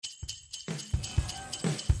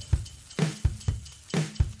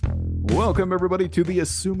Welcome, everybody, to the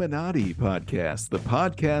Assuminati podcast, the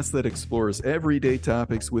podcast that explores everyday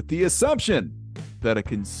topics with the assumption that a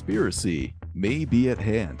conspiracy may be at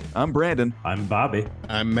hand. I'm Brandon. I'm Bobby.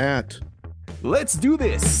 I'm Matt. Let's do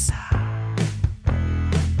this.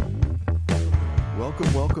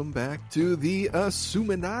 Welcome back to the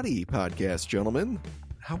Assuminati podcast, gentlemen.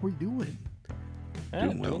 How are we doing?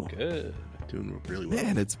 Doing well. Good. Doing really well.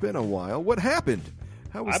 Man, it's been a while. What happened?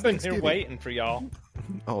 How was I've been Thanksgiving? here waiting for y'all.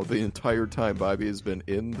 Oh, the entire time Bobby has been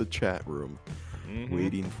in the chat room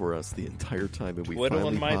waiting for us the entire time, and we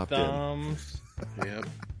Twiddling finally my popped thumbs. Yep.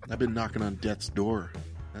 I've been knocking on death's door.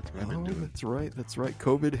 That's what I've been in. doing. That's right.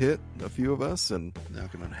 COVID hit a few of us, and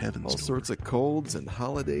Knocking on heaven's all door. sorts of colds and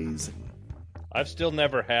holidays. And I've still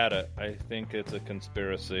never had it. I think it's a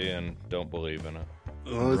conspiracy and don't believe in it.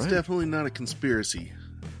 Well, it's Right. definitely not a conspiracy.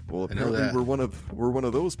 well, I know apparently that. we're one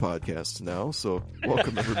of those podcasts now. So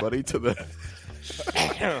welcome everybody to the.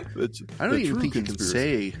 I don't even think you can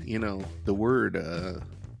say, the word.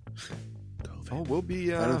 Oh,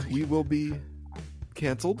 we will be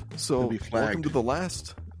canceled. So We'll be flagged.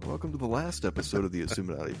 welcome to the last episode of the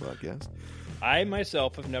Assuminati podcast. I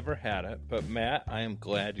myself have never had it, but Matt, I am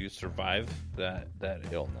glad you survived that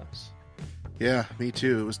illness. Yeah, me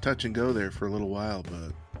too. It was touch and go there for a little while,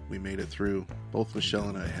 but we made it through. Both Michelle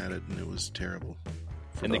and I had it, and it was terrible.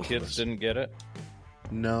 for And the both of kids us. didn't get it?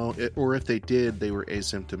 No, or if they did, they were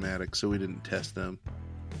asymptomatic, so we didn't test them.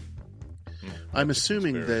 I'm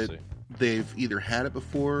assuming that Conspiracy. they've either had it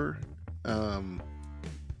before,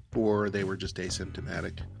 or they were just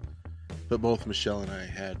asymptomatic. But both Michelle and I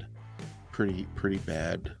had pretty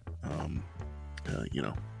bad.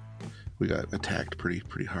 We got attacked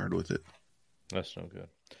pretty hard with it. That's no good.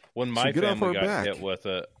 When my get off family our got back. hit with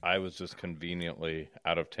it, I was just conveniently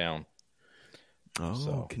out of town. Oh,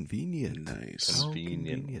 So, Nice, convenient. Oh,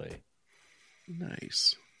 Conveniently.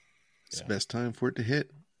 nice. It's Yeah. the best time for it to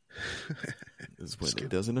hit. Is when it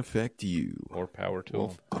doesn't affect you. More power to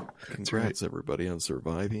Well, them. congrats everybody on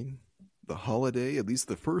surviving the holiday, at least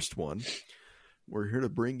the first one. We're here to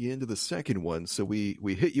bring you into the second one. So we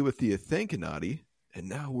hit you with the Thankanati, and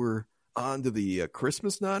now we're on to the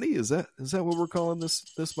Christmas naughty. Is that what we're calling this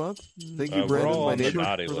month? Thank you, We're Brandon, all my on the neighbor.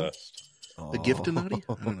 naughty for that. list. The gift-a-naughty?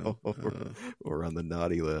 I don't know. We're on the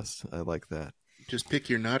naughty list. I like that. Just pick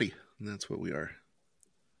your naughty, and that's what we are.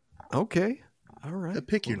 Okay. All right.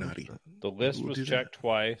 Pick your naughty. The list We'll was do that. checked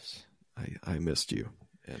twice. I missed you.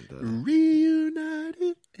 And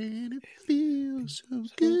Reunited, and it feels so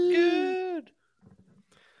good. Good.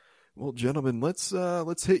 well, gentlemen, let's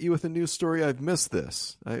hit you with a news story. I've missed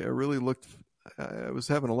this. I really looked. I was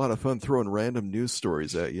having a lot of fun throwing random news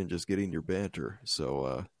stories at you and just getting your banter.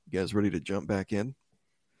 So, you guys ready to jump back in?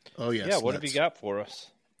 Oh, yes. Yeah, what have you got for us?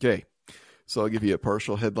 Okay. So I'll give you a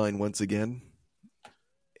partial headline once again,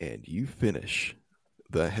 and you finish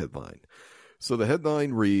the headline. So the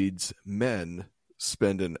headline reads, men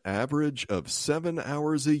spend an average of 7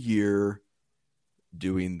 hours a year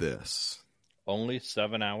doing this. Only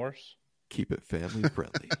 7 hours? Keep it family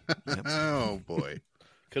friendly. Yep. Oh, boy.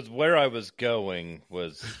 Because where I was going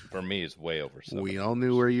was, for me, is way over 7 We all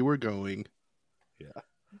knew where you were going. Yeah.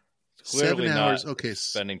 It's clearly 7 hours. not Okay.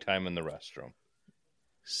 spending time in the restroom.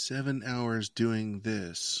 7 hours doing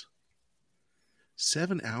this.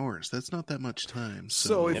 7 hours. That's not that much time.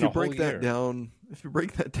 So if In you a whole break that year. down,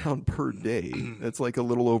 per day, that's like a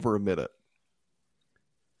little over a minute.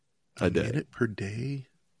 a day. minute per day.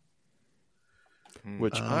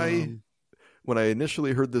 Which when I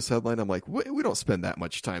initially heard this headline, I'm like, we don't spend that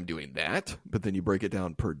much time doing that. But then you break it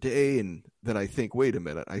down per day, and then I think, wait a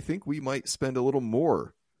minute, I think we might spend a little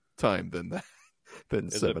more time than that, than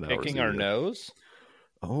Is 7 it hours. picking a our year. nose?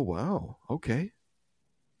 Oh, wow. Okay.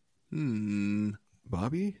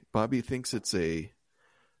 Bobby thinks it's a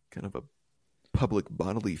kind of a public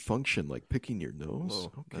bodily function, like picking your nose.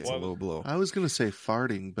 Whoa. That's a low blow. I was going to say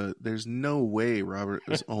farting, but there's no way Robert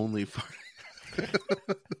is only farting.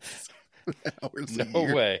 Hours a No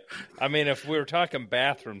year. way. I mean, if we were talking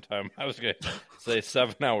bathroom time, I was going to say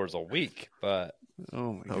 7 hours a week, but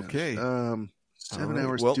Oh my gosh. Okay. 7 All right.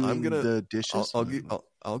 hours Well, doing I'm gonna- the dishes.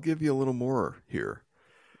 I'll give you a little more here.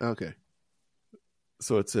 Okay.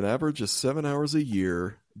 So it's an average of 7 hours a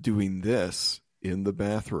year doing this in the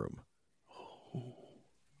bathroom.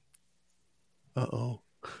 Uh-oh.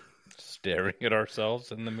 staring at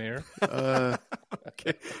ourselves in the mirror.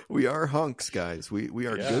 Okay. We are hunks, guys. We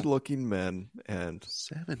are Yeah. good-looking men, and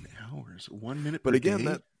 7 hours, 1 minute. but per again,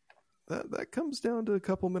 day? that comes down to a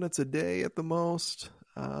couple minutes a day at the most.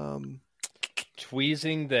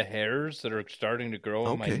 Tweezing the hairs that are starting to grow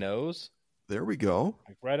on my Okay. nose, There we go.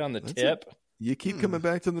 like right on the That's tip. You keep coming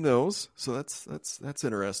back to the nose, so that's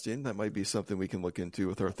interesting. That might be something we can look into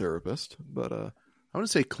with our therapist. But I want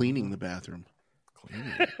to say cleaning the bathroom.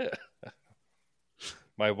 cleaning.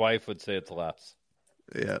 My wife would say it's less.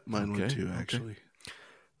 Yeah, mine would Okay, too, okay. actually.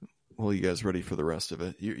 Well, you guys ready for the rest of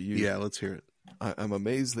it? Yeah, let's hear it. I'm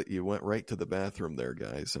amazed that you went right to the bathroom there,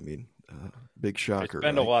 guys. I mean, big shocker. I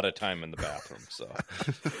spend a right? lot of time in the bathroom, so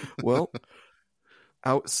Well,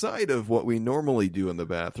 outside of what we normally do in the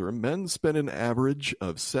bathroom, men spend an average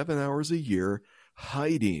of 7 hours a year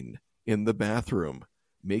hiding in the bathroom,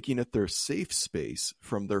 making it their safe space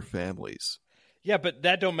from their families. yeah, but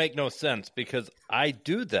that don't make no sense because I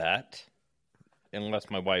do that. Unless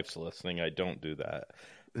my wife's listening, I don't do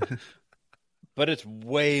that. But it's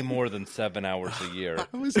way more than 7 hours a year.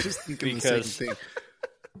 I was just thinking the Because same thing.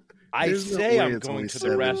 I There's no say way I'm it's going only to the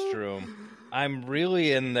 7. restroom. I'm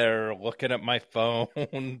really in there looking at my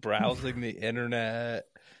phone, browsing the internet.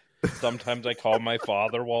 Sometimes I call my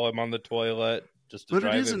father while I'm on the toilet just to But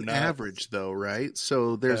drive it is him an nuts. average, though, right?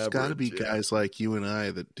 So there's got to be Average, yeah. guys like you and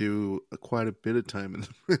I that do quite a bit of time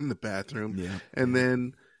in the bathroom. Yeah. And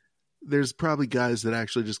then there's probably guys that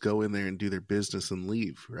actually just go in there and do their business and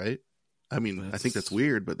leave, right? I mean, I think that's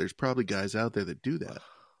weird, but there's probably guys out there that do that.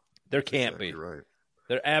 There can't Exactly be. right.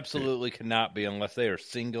 There absolutely cannot be unless they are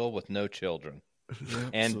single with no children Yeah,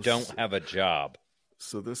 and so- don't have a job.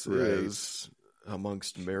 So this Right. is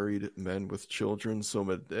amongst married men with children. So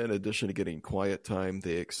in addition to getting quiet time,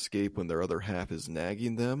 they escape when their other half is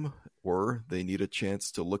nagging them, or they need a chance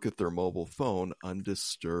to look at their mobile phone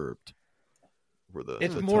undisturbed.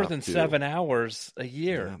 It's the more top than two. 7 hours a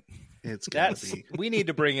year. Yeah. It's got to That's be. we need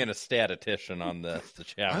to bring in a statistician on this to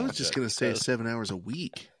challenge. I was just it, going to say because 7 hours a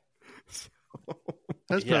week.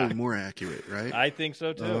 That's Yeah. probably more accurate, right? I think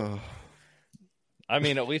so too. Uh, I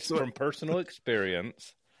mean, at least So- from personal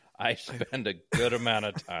experience, I spend a good amount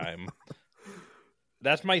of time.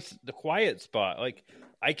 That's the quiet spot. Like,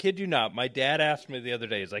 I kid you not. My dad asked me the other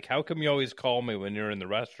day, he's like, how come you always call me when you're in the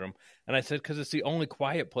restroom? And I said, because it's the only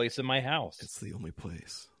quiet place in my house. it's the only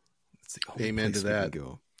place. It's the only Amen place to we can that.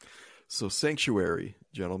 go. So sanctuary,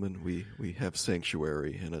 gentlemen, we have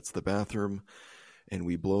sanctuary, and it's the bathroom, and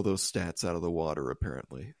we blow those stats out of the water,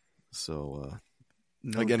 apparently. So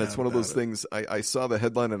No again, it's doubt one of those about it. things. I saw the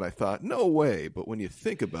headline and I thought, no way. But when you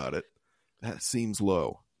think about it, that seems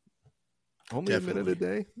low. Only a minute a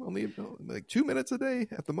day? Only like 2 minutes a day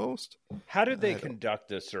at the most? How did they I don't- conduct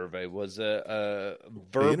this survey? Was it a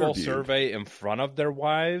verbal interviewed. survey in front of their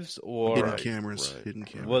wives, or Hidden Right, cameras. right. Hidden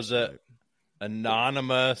cameras. was it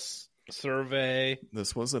anonymous survey?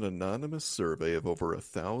 This was an anonymous survey of over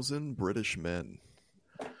 1,000 British men.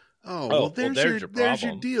 Oh, well, well, there's there's your your there's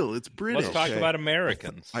your problem. deal. It's British. Let's talk Okay. about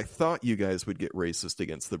Americans. I thought you guys would get racist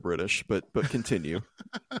against the British, but continue.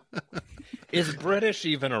 Is British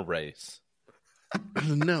even a race?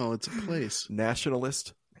 No, it's a place.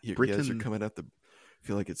 Nationalist? You guys are Britain- coming at the... I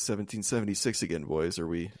feel like it's 1776 again, boys. Are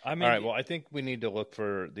we... I mean, all right. Well, I think we need to look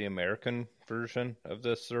for the American version of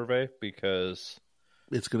this survey because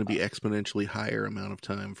It's going to be exponentially higher amount of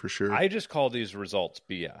time for sure. I just call these results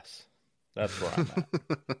BS. That's where I'm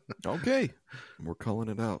at. Okay, we're calling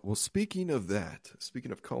it out. Well, speaking of that,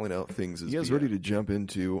 speaking of calling out things, you guys ready to jump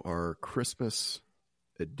into our Christmas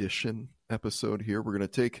edition episode here? We're going to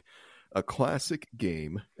take a classic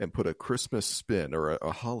game and put a Christmas spin or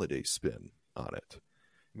a holiday spin on it.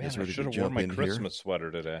 Man, guys I ready to should have worn jump my in here? Christmas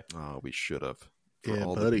sweater today. Oh, we should have. For Yeah,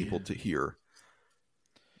 all buddy. the people to hear.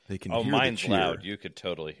 They can Oh, hear mine's the cheer. loud. You could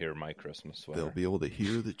totally hear my Christmas sweater. They'll be able to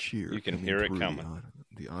hear the cheer. You can coming hear it through coming.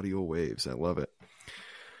 The audio waves. I love it.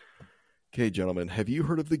 Okay, gentlemen, have you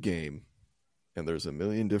heard of the game? And there's a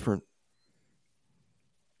million different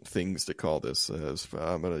things to call this.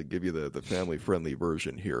 I'm going to give you the family-friendly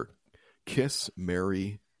version here. Kiss,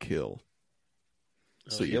 marry, kill.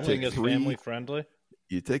 So you Killing take is three. family friendly.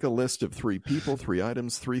 You take a list of 3 people, 3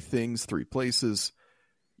 items, 3 things, 3 places.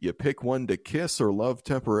 You pick one to kiss or love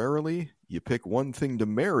temporarily. You pick one thing to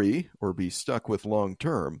marry or be stuck with long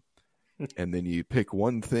term. And then you pick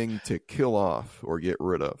one thing to kill off or get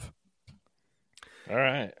rid of. All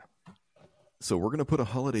right. So we're going to put a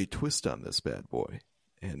holiday twist on this bad boy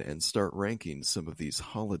and start ranking some of these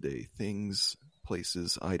holiday things,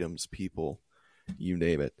 places, items, people, you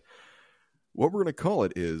name it. What we're going to call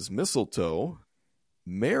it is Mistletoe,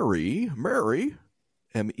 Merry, Merry,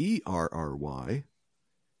 Merry,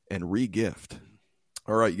 and Regift.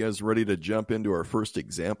 All right, you guys ready to jump into our first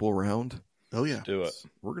example round? Oh yeah. Do it.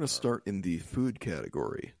 We're going to start in the food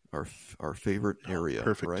category, our favorite area.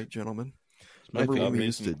 perfect. Right, gentlemen? my Remember when favorite. we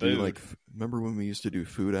used to Some do food. remember when we used to do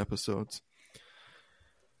food episodes?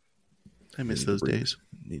 I miss Need to those bring- days.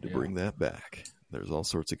 Need to Yeah. bring that back. There's all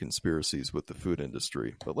sorts of conspiracies with the food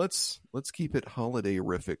industry, but let's keep it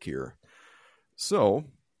holiday-rific here. So,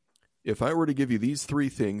 if I were to give you these 3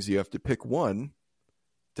 things, you have to pick one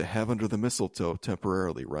to have under the mistletoe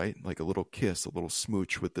temporarily, right? Like a little kiss, a little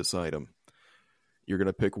smooch with this item. You're going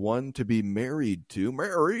to pick one to be married to,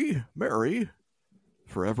 marry,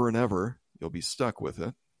 forever and ever. You'll be stuck with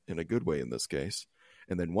it, in a good way in this case.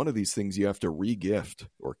 And then one of these things you have to re-gift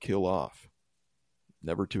or kill off,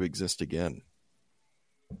 never to exist again.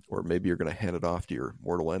 Or maybe you're going to hand it off to your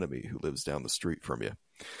mortal enemy who lives down the street from you.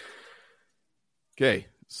 Okay,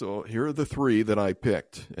 so here are the 3 that I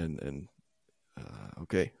picked.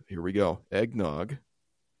 Okay, here we go. Eggnog,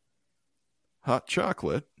 hot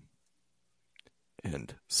chocolate,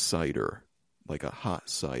 and cider, like a hot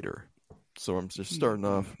cider. So I'm just starting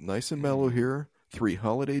off nice and mellow here. 3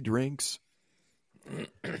 holiday drinks.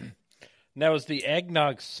 Now, is the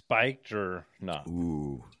eggnog spiked or not?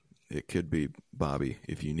 Ooh, it could be, Bobby,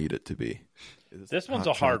 if you need it to be. This one's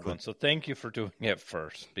a hard one, so thank you for doing it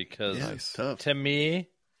first, because to me,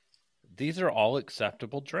 these are all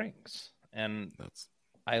acceptable drinks, and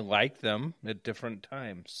I like them at different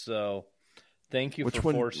times. So thank you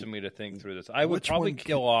for forcing me to think through this. I would probably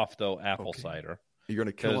kill off, though, apple cider. You're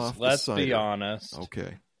going to kill off the let's cider. be honest.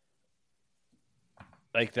 Okay.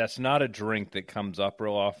 Like, that's not a drink that comes up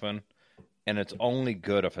real often, and it's only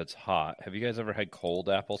good if it's hot. Have you guys ever had cold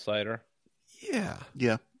apple cider? Yeah.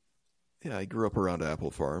 Yeah. Yeah, I grew up around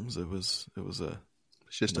apple farms. It was a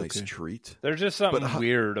just nice treat. There's just something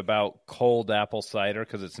weird about cold apple cider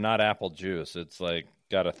because it's not apple juice. It's like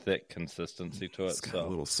got a thick consistency to it. It's got a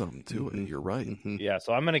little something to it. You're right. Mm-hmm. Yeah,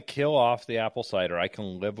 so I'm going to kill off the apple cider. I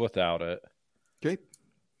can live without it. Okay.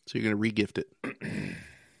 So you're going to regift it.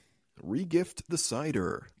 Regift the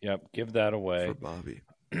cider. Yep, give that away. For Bobby.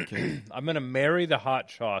 Okay. I'm going to marry the hot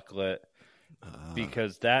chocolate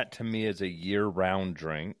because that, to me, is a year-round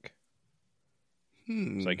drink.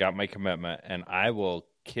 So I got my commitment, and I will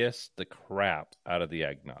kiss the crap out of the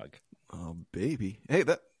eggnog. Oh, baby. Hey,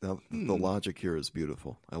 the logic here is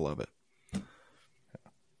beautiful. I love it.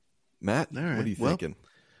 Matt, all right. What are you thinking?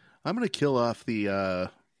 I'm going to kill off the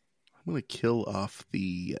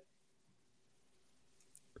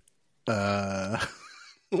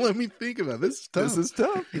let me think about it. This is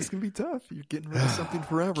tough. This can be tough. You're getting rid of something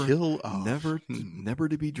forever. Kill off. Never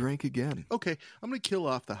to be drank again. Okay, I'm going to kill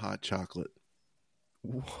off the hot chocolate.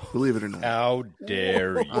 Believe it or not. How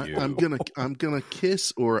dare you? I'm gonna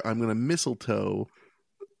kiss, or I'm gonna mistletoe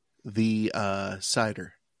the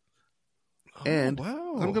cider. And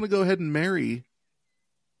I'm gonna go ahead and marry,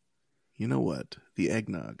 you know what, the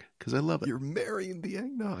eggnog, because I love it. You're marrying the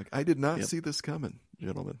eggnog. I did not see this coming,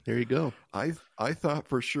 gentlemen. There you go. I thought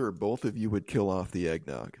for sure both of you would kill off the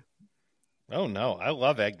eggnog. Oh, no. I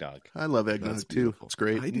love eggnog. I love eggnog, too. It's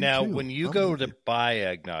great. Now, when you go to buy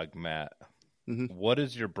eggnog, Matt, what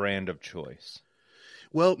is your brand of choice?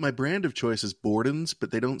 Well, my brand of choice is Borden's,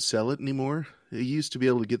 but they don't sell it anymore. You used to be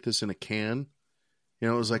able to get this in a can. You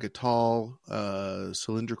know, it was like a tall,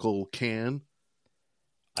 cylindrical can.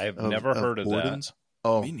 I have never heard of Borden's. that.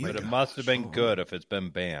 Oh, but it must have been good if it's been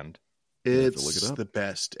banned. It's the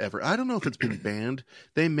best ever. I don't know if it's been banned.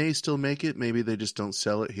 They may still make it. Maybe they just don't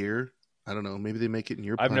sell it here. I don't know. Maybe they make it in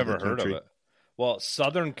your part I've never of the heard country. of it. Well,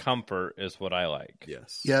 Southern Comfort is what I like.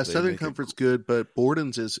 Yes. Yeah, Southern Comfort's good, but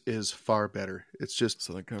Borden's is far better. It's just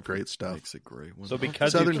Southern Comfort great stuff. Makes a great one. So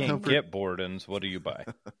because Southern you can't Comfort, get Borden's, what do you buy?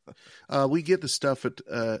 We get the stuff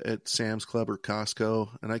at Sam's Club or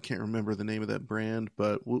Costco, and I can't remember the name of that brand,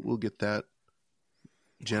 but we'll get that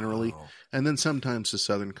generally. Wow. And then sometimes the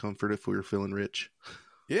Southern Comfort if we were feeling rich.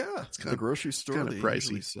 Yeah, it's kind of grocery store. Kind of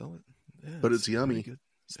pricey. Sell it. Yeah, but it's yummy.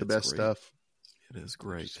 It's the best stuff. It is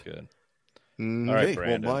great. It's good. Mm. All right, hey,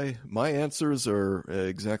 Brandon. well, my answers are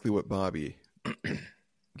exactly what Bobby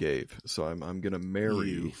gave. So I'm going to marry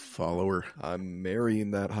you follower. I'm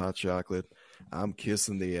marrying that hot chocolate. I'm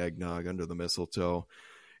kissing the eggnog under the mistletoe,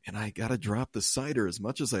 and I got to drop the cider. As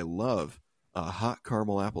much as I love a hot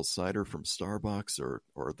caramel apple cider from Starbucks,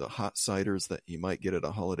 or the hot ciders that you might get at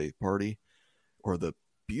a holiday party, or the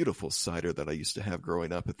beautiful cider that I used to have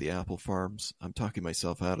growing up at the apple farms. I'm talking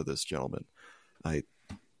myself out of this, gentlemen.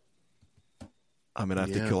 I'm going to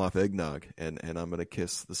have to kill off eggnog, and I'm going to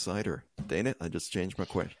kiss the cider. Dang it, I just changed my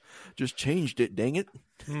question. Just changed it, dang it.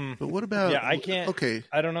 But what about... Yeah, I can't... Okay.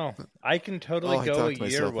 I don't know. I can totally go a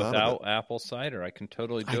year without apple cider. I can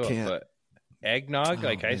totally do it. But eggnog,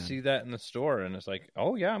 I see that in the store, and it's like,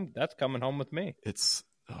 oh, yeah, that's coming home with me.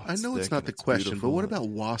 I know it's not the question, but what about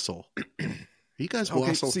wassail? Are you guys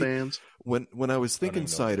wassail fans? When I was thinking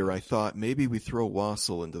cider, I thought maybe we throw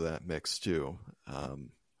wassail into that mix, too.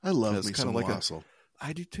 I love me some wassail.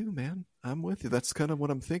 I do too, man. I'm with you. That's kind of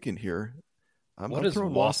what I'm thinking here. I'm What is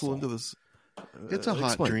throwing wassail into this. It's a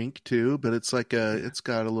hot drink too, but it's like it's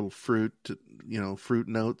got a little fruit, fruit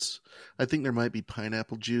notes. I think there might be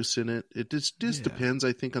pineapple juice in it. It just depends,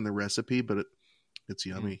 I think, on the recipe, but it's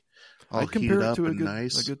yummy. I'll heat it up to and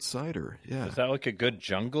nice. A good cider. Yeah. Is that like a good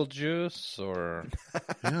jungle juice or?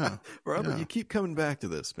 Yeah, Robert, you keep coming back to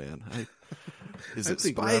this, man. Is it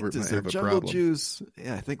spiked? Robert Is there jungle juice?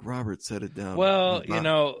 Yeah, I think Robert set it down. Well,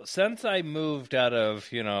 since I moved out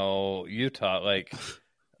of Utah, like.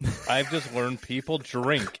 I've just learned people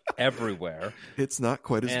drink everywhere. It's not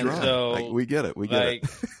quite as dry. So, we get it. We get it.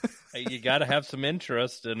 You got to have some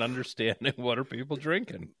interest in understanding what are people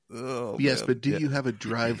drinking. Oh, yes, man. But do you have a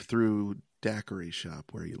drive-through daiquiri shop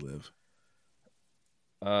where you live?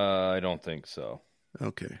 I don't think so.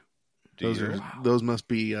 Okay. Those must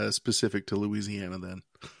be specific to Louisiana then.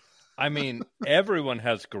 I mean, everyone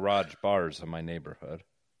has garage bars in my neighborhood.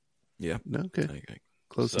 Yeah. Okay.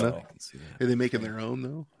 Close enough. I can see that. Are they making their own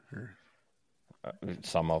though? Or?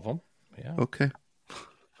 Some of them, yeah. Okay.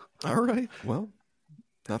 All right. Well,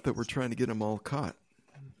 not that we're trying to get them all caught.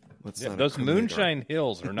 Those Moonshine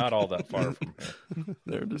Hills are not all that far from here.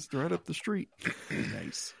 They're just right up the street.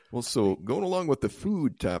 Nice. Well, so going along with the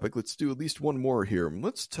food topic, let's do at least one more here.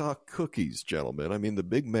 Let's talk cookies, gentlemen. I mean, the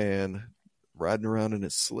big man riding around in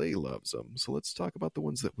his sleigh loves them. So let's talk about the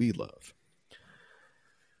ones that we love.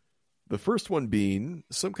 The first one being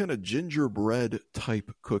some kind of gingerbread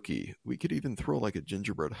type cookie. We could even throw like a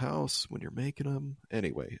gingerbread house when you're making them.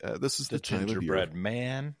 Anyway, this is the time of year. Gingerbread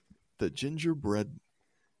man. The gingerbread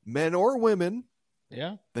men or women.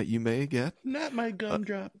 Yeah. That you may get. Not my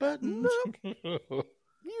gumdrop buttons. No.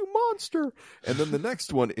 You monster. And then the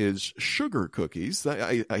next one is sugar cookies.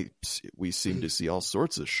 We seem to see all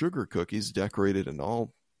sorts of sugar cookies decorated in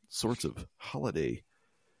all sorts of holiday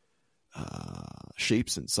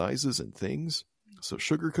shapes and sizes and things. So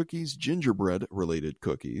sugar cookies, gingerbread related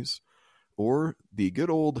cookies, or the good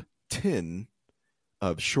old tin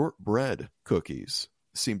of shortbread cookies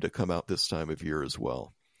seem to come out this time of year as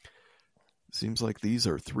well. Seems like these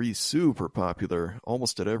are three super popular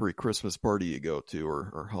almost at every Christmas party you go to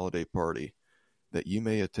or holiday party that you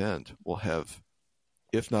may attend will have,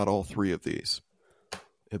 if not all three of these,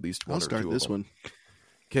 at least one or two of them. I'll start this one.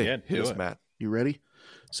 Okay, hit us, Matt. You ready?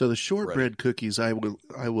 So the shortbread cookies, I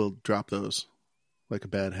will drop those like a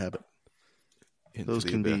bad habit. Those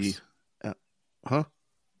can be,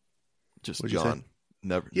 just gone,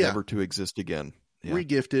 never to exist again. Yeah.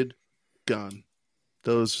 Regifted, gone.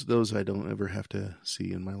 Those I don't ever have to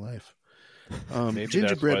see in my life. Maybe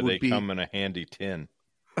gingerbread that's why would they come in a handy tin.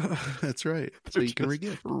 That's right. So you can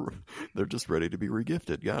regift. They're just ready to be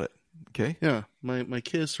regifted. Got it. Okay. Yeah. My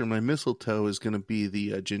kiss or my mistletoe is going to be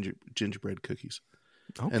the gingerbread cookies.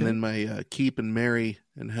 Okay. And then my keep and marry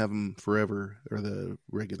and have them forever are the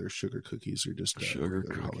regular sugar cookies or just sugar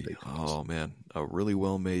holiday cookies. Oh man, a really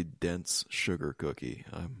well made dense sugar cookie.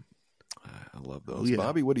 I love those. Yeah.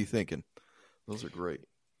 Bobby, what are you thinking? Those are great.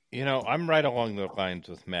 I'm right along the lines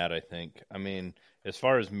with Matt, I think. I mean, as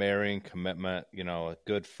far as marrying commitment, a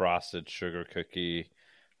good frosted sugar cookie,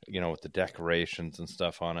 with the decorations and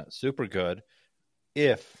stuff on it, super good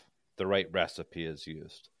if the right recipe is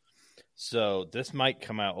used. So this might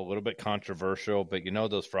come out a little bit controversial, but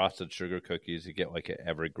those frosted sugar cookies you get like at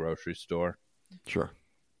every grocery store? Sure.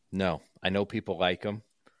 No, I know people like them.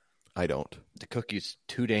 I don't. The cookie's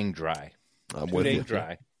too dang dry. I'm with you. Too dang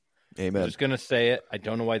dry. Amen. I'm just going to say it. I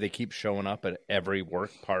don't know why they keep showing up at every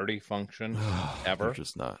work party function ever. They're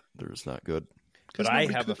just not good. But I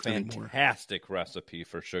have a fantastic recipe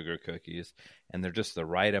for sugar cookies, and they're just the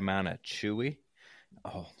right amount of chewy.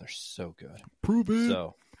 Oh, they're so good. Prove it.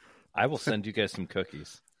 So I will send you guys some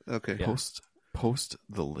cookies. Okay. Yeah. Post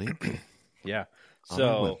the link. Yeah.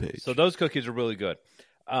 So those cookies are really good.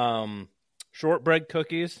 Shortbread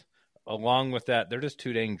cookies, along with that, they're just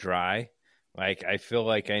too dang dry. Like, I feel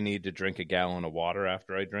like I need to drink a gallon of water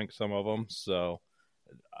after I drink some of them. So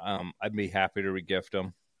I'd be happy to regift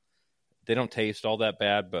them. They don't taste all that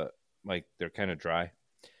bad, but like they're kind of dry.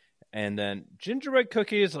 And then gingerbread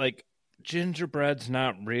cookies, like gingerbread's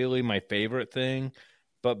not really my favorite thing,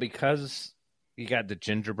 but because you got the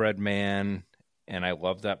gingerbread man and I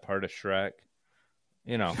love that part of Shrek,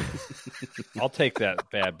 I'll take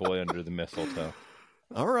that bad boy under the mistletoe.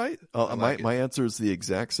 All right. My answer is the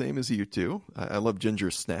exact same as you two. I love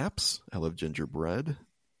ginger snaps. I love gingerbread.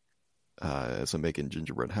 As I'm making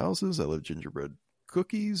gingerbread houses, I love gingerbread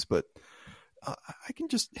cookies, but I can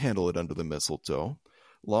just handle it under the mistletoe.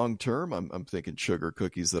 Long term, I'm thinking sugar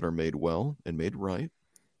cookies that are made well and made right.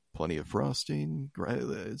 Plenty of frosting.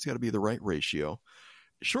 It's got to be the right ratio.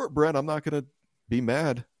 Shortbread, I'm not going to be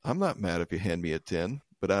mad. I'm not mad if you hand me a 10,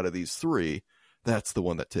 but out of these 3, that's the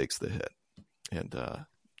one that takes the hit. And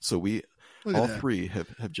so we all 3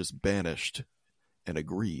 have just banished and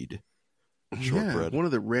agreed. Shortbread. Yeah, one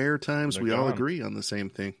of the rare times we all agree on the same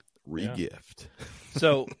thing. Regift.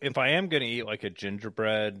 So if I am going to eat like a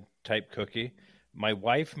gingerbread type cookie, my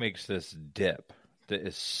wife makes this dip that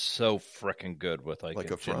is so freaking good with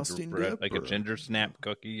like a frosting gingerbread, dip, like or? a ginger snap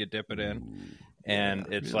cookie. You dip it in, and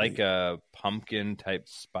yeah, it's really? like a pumpkin type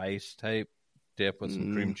spice type dip with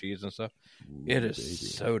some cream cheese and stuff. It is baby.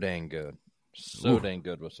 so dang good. So dang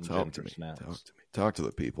good with some ginger snaps. Talk to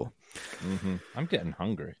the people. Mm-hmm. I'm getting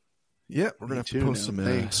hungry. Yeah, we're going to have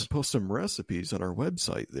to post some recipes on our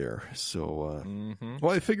website there. So,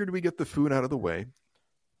 well, I figured we get the food out of the way,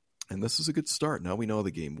 and this is a good start. Now we know how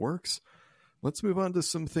the game works. Let's move on to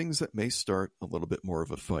some things that may start a little bit more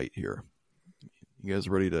of a fight here. You guys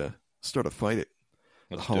ready to start a fight at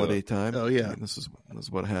the holiday time? Oh, yeah. I mean, this is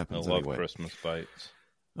what happens I love anyway. Christmas fights.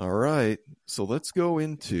 All right, so let's go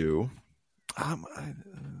into...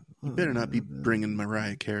 you better not be bringing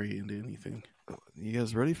Mariah Carey into anything. You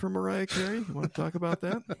guys ready for Mariah Carey? You want to talk about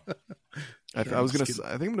that? I think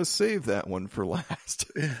I'm gonna save that one for last.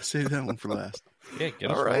 Yeah, save that one for last. Yeah,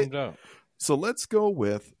 get us warmed up. So let's go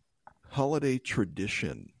with holiday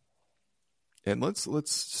tradition, and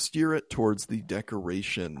let's steer it towards the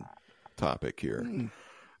decoration topic here.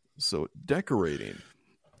 So decorating.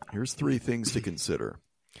 Here's 3 things to consider: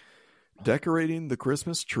 decorating the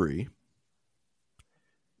Christmas tree,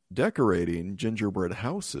 decorating gingerbread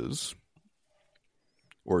houses,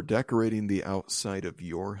 or decorating the outside of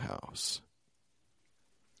your house.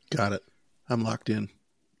 Got it. I'm locked in,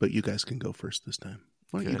 but you guys can go first this time.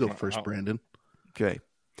 Why don't you go first, Brandon? Okay.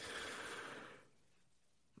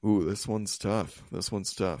 Ooh, this one's tough.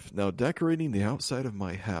 Now, decorating the outside of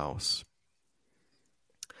my house,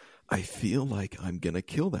 I feel like I'm going to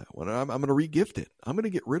kill that one. I'm going to regift it. I'm going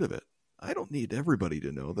to get rid of it. I don't need everybody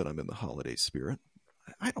to know that I'm in the holiday spirit.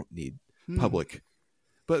 I don't need public.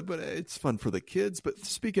 But it's fun for the kids. But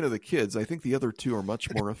speaking of the kids, I think the other 2 are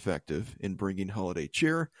much more effective in bringing holiday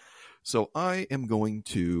cheer. So I am going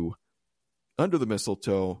to, under the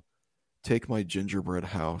mistletoe, take my gingerbread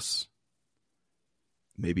house,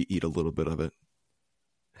 maybe eat a little bit of it,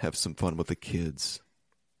 have some fun with the kids,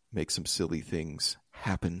 make some silly things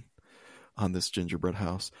happen on this gingerbread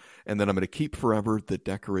house. And then I'm going to keep forever the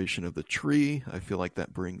decoration of the tree. I feel like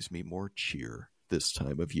that brings me more cheer this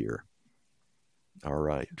time of year. All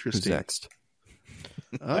right. Who's next?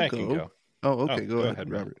 I'll go. Oh, okay. Go ahead,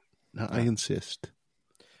 Robert. No, I insist.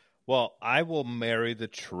 Well, I will marry the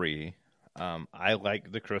tree. I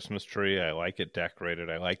like the Christmas tree. I like it decorated.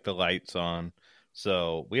 I like the lights on.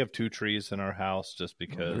 So we have 2 trees in our house just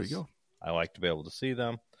because I like to be able to see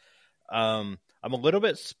them. I'm a little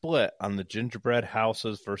bit split on the gingerbread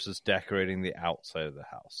houses versus decorating the outside of the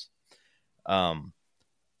house.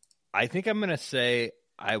 I think I'm going to say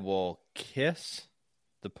I will kiss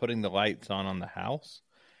the putting the lights on the house.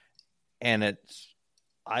 And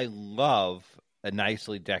I love a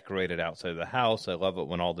nicely decorated outside of the house. I love it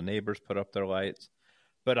when all the neighbors put up their lights.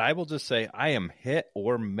 But I will just say I am hit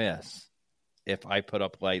or miss if I put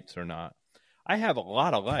up lights or not. I have a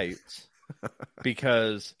lot of lights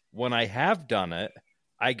because when I have done it,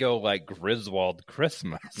 I go like Griswold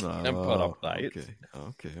Christmas and put up lights.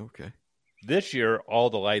 Okay. This year,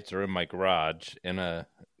 all the lights are in my garage in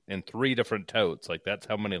 3 different totes. Like, that's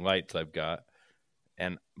how many lights I've got.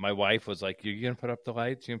 And my wife was like, "You going to put up the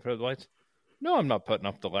lights? You going to put up the lights?" No, I'm not putting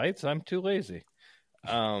up the lights. I'm too lazy.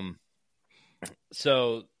 But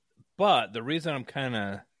the reason I'm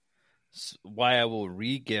why I will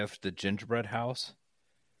re-gift the gingerbread house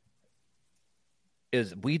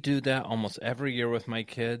is we do that almost every year with my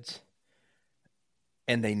kids,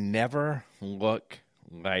 and they never look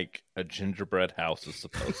like a gingerbread house is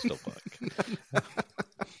supposed to look.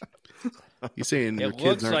 You saying your it kids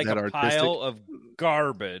looks aren't like that a artistic? pile of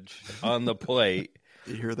garbage on the plate.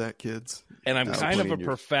 You hear that, kids? And I'm kind of a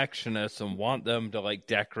perfectionist and want them to like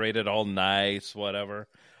decorate it all nice, whatever.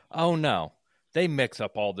 Oh no. They mix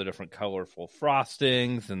up all the different colorful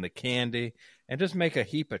frostings and the candy and just make a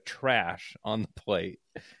heap of trash on the plate.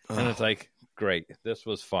 And it's like, great, this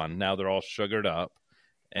was fun. Now they're all sugared up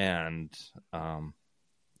and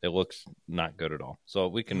it looks not good at all. So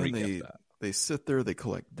we can re-gift that. They sit there, they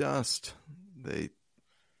collect dust.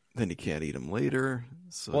 Then you can't eat them later.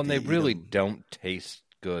 So well, and they really don't taste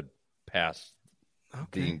good past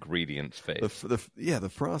the ingredients phase. The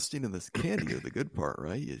frosting and the candy are the good part,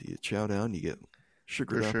 right? You chow down, you get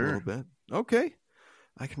sugared up a little bit. Okay.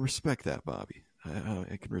 I can respect that, Bobby.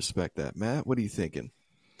 I can respect that. Matt, what are you thinking?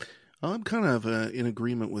 I'm kind of in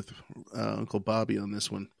agreement with Uncle Bobby on this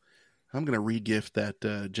one. I'm going to regift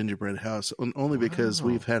that gingerbread house, only because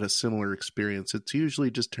we've had a similar experience. It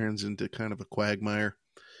usually just turns into kind of a quagmire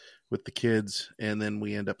with the kids, and then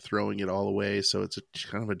we end up throwing it all away, so it's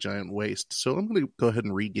kind of a giant waste. So I'm going to go ahead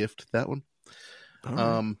and regift that one.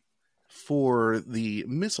 Right. For the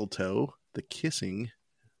mistletoe, the kissing,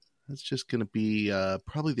 that's just going to be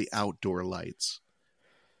probably the outdoor lights.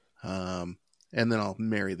 And then I'll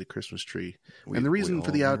marry the Christmas tree. And the reason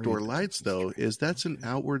for the outdoor lights, though, is that's an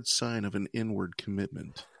outward sign of an inward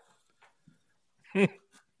commitment.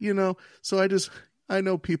 So I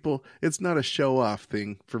know people, it's not a show-off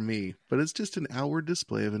thing for me, but it's just an outward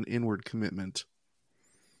display of an inward commitment.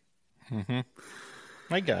 Mm-hmm.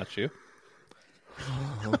 I got you.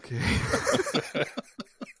 Okay.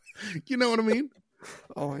 You know what I mean?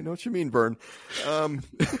 Oh, I know what you mean, Vern.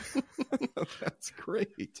 That's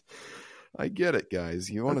great. I get it, guys.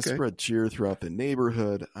 You want to spread cheer throughout the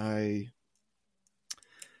neighborhood. I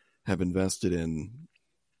have invested in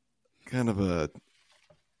kind of a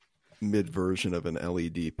mid version of an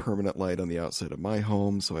LED permanent light on the outside of my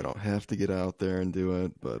home, so I don't have to get out there and do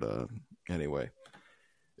it. But anyway,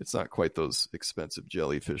 it's not quite those expensive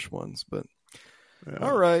jellyfish ones, but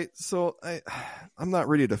all right. So I'm not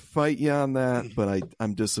ready to fight you on that, but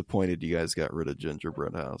I'm disappointed you guys got rid of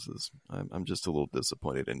gingerbread houses. I'm just a little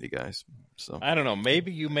disappointed in you guys. So I don't know.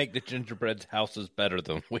 Maybe you make the gingerbread houses better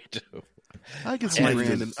than we do. I can see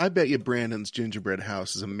Brandon. I bet you Brandon's gingerbread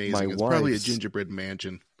house is amazing. It's probably a gingerbread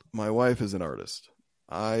mansion. My wife is an artist.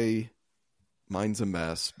 Mine's a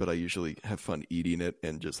mess, but I usually have fun eating it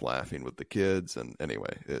and just laughing with the kids. And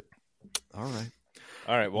anyway, all right.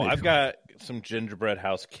 All right. Well, I've got some gingerbread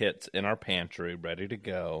house kits in our pantry ready to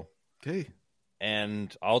go. Okay.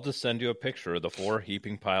 And I'll just send you a picture of the 4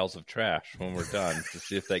 heaping piles of trash when we're done to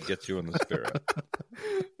see if that gets you in the spirit.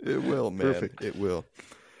 It will, man. Perfect. It will.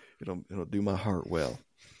 It'll do my heart well.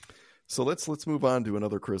 So let's move on to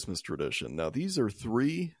another Christmas tradition. Now, these are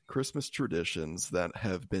 3 Christmas traditions that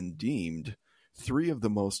have been deemed 3 of the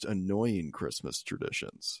most annoying Christmas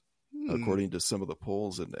traditions, according to some of the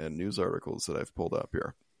polls and news articles that I've pulled up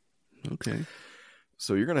here. Okay.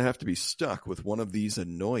 So you're going to have to be stuck with one of these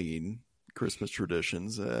annoying Christmas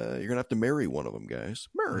traditions. You're going to have to marry one of them, guys.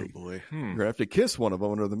 Marry. Oh, boy. You're going to have to kiss one of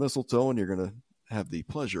them under the mistletoe, and you're going to have the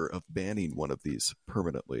pleasure of banning one of these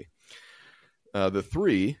permanently. The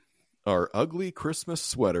 3 are ugly Christmas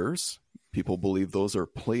sweaters. People believe those are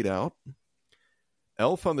played out.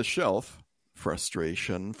 Elf on the shelf.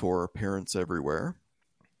 Frustration for parents everywhere.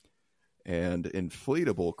 And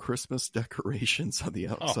inflatable Christmas decorations on the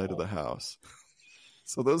outside of the house.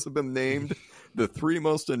 So those have been named the 3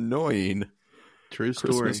 most annoying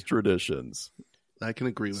Christmas traditions. I can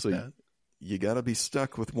agree with that. You got to be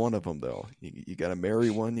stuck with one of them, though. You got to marry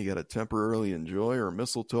one. You got to temporarily enjoy or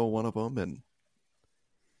mistletoe one of them and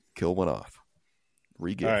kill one off.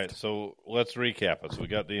 Regift. All right, so let's recap it. So we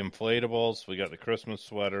got the inflatables, we got the Christmas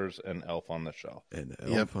sweaters, and Elf on the Shelf. And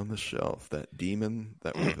Elf on the Shelf, that demon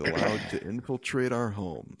that we've allowed to infiltrate our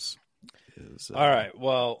homes. All right,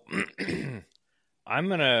 well, I'm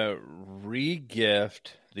going to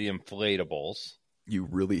regift the inflatables. You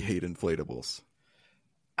really hate inflatables.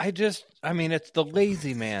 It's the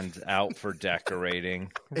lazy man's out for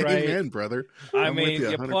decorating, right? Amen, brother. I'm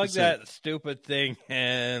you plug that stupid thing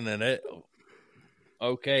in and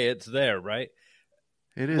it's there, right?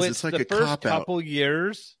 It is. Which it's like the a first cop-out. couple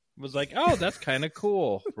years was like, oh, that's kind of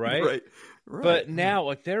cool, right? Right. But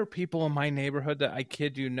now, there are people in my neighborhood that, I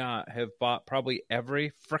kid you not, have bought probably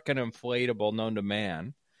every frickin' inflatable known to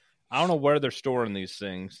man. I don't know where they're storing these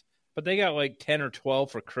things, but they got like 10 or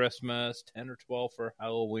 12 for Christmas, 10 or 12 for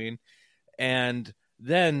Halloween. And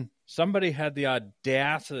then somebody had the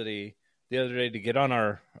audacity the other day to get on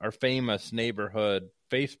our famous neighborhood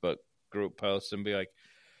Facebook group post and be like,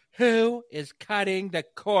 who is cutting the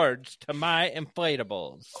cords to my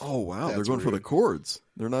inflatables? Oh, wow. They're going for the cords.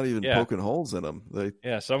 They're not even poking holes in them.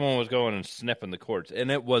 Someone was going and snipping the cords,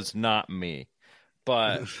 and it was not me.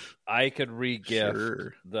 But I could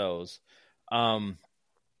regift those.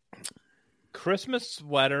 Christmas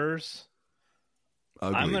sweaters,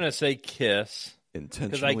 ugly. I'm going to say kiss.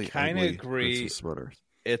 Intentionally because I kind of agree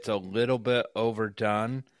it's a little bit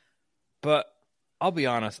overdone. But I'll be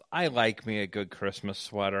honest, I like me a good Christmas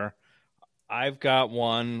sweater. I've got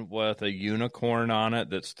one with a unicorn on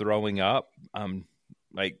it that's throwing up,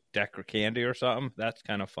 like Decker candy or something. That's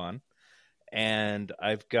kind of fun. And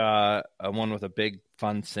I've got one with a big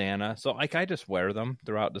fun Santa. So I just wear them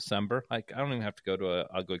throughout December. I don't even have to go to an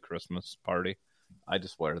ugly Christmas party. I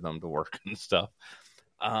just wear them to work and stuff.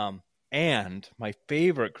 And my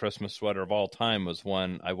favorite Christmas sweater of all time was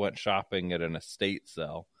when I went shopping at an estate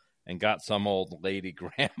sale and got some old lady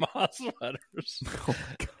grandma sweaters. Oh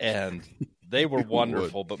and they were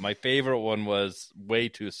wonderful, but my favorite one was way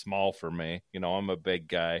too small for me. You know, I'm a big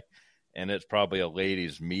guy, and it's probably a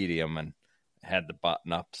lady's medium and had the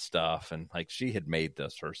button up stuff. And like she had made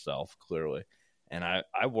this herself, clearly. And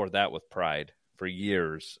I wore that with pride for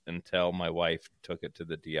years until my wife took it to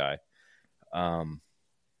the DI.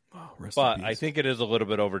 But I think it is a little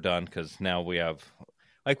bit overdone because now we have,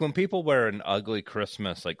 like, when people wear an ugly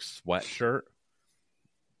Christmas like sweatshirt,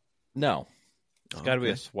 no, it's got to be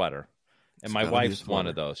a sweater. And my wife's one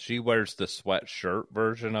of those. She wears the sweatshirt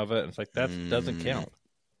version of it, and it's like that doesn't count.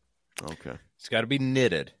 Okay, it's got to be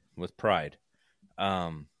knitted with pride.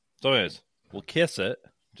 So, anyways, we'll kiss it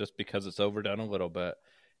just because it's overdone a little bit.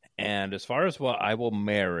 And as far as what I will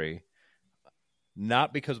marry.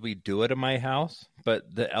 Not because we do it in my house,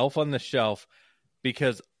 but the elf on the shelf,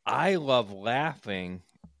 because I love laughing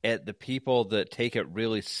at the people that take it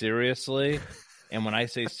really seriously. And when I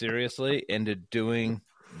say seriously, into doing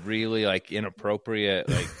really like inappropriate,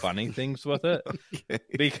 like funny things with it,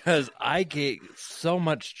 because I get so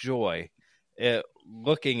much joy at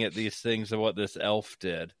looking at these things and what this elf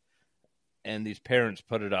did. And these parents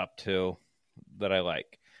put it up to that I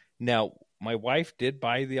like. Now, my wife did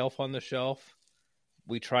buy the elf on the shelf.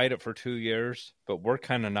 We tried it for 2 years, but we're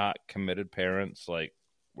kind of not committed parents. Like,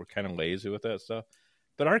 we're kind of lazy with that stuff.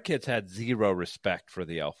 But our kids had zero respect for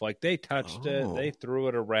the elf. Like, they touched it. They threw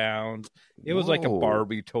it around. It was like a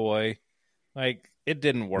Barbie toy. Like, it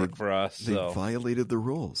didn't work for us. They violated the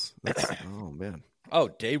rules. Oh, man. Oh,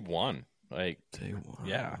 day one. Like, day one.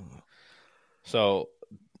 Yeah. So,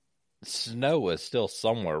 snow is still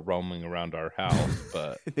somewhere roaming around our house,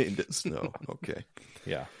 but... Named it Snow. Okay.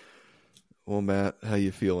 Yeah. Well, Matt, how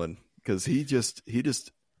you feeling? Because he just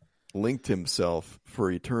linked himself for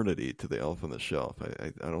eternity to the elf on the shelf.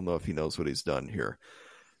 I don't know if he knows what he's done here.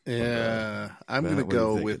 Yeah, I'm going to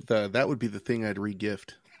go with that would be the thing I'd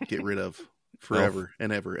regift, get rid of forever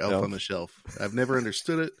and ever. Elf on the shelf. I've never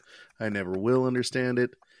understood it. I never will understand it.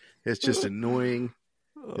 It's just annoying.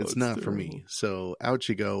 It's not terrible for me. So out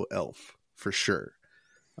you go, elf, for sure.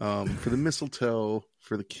 For the mistletoe,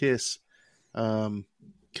 for the kiss,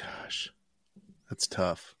 gosh. That's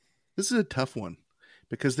tough. This is a tough one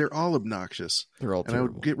because they're all obnoxious. They're all terrible.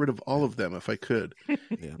 I would get rid of all of them if I could.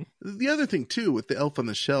 Yeah. The other thing, too, with the elf on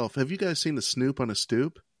the shelf, have you guys seen the Snoop on a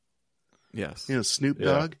stoop? Yes. You know, Snoop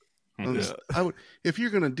Dogg? Yeah. If you're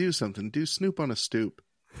going to do something, do Snoop on a stoop.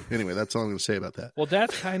 Anyway, that's all I'm going to say about that. Well,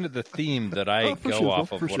 that's kind of the theme that I go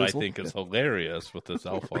off of what I think is hilarious with this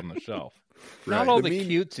elf on the shelf. Right. Not all the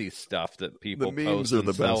cutesy stuff that people post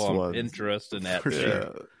and sell on Pinterest and Etsy. Yeah.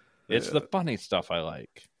 It's the funny stuff I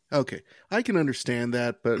like. Okay. I can understand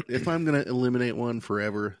that, but if I'm going to eliminate one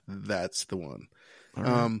forever, that's the one.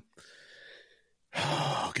 Right.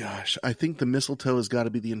 Oh, gosh. I think the mistletoe has got to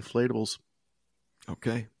be the inflatables.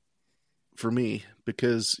 Okay. For me,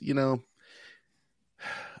 because, you know,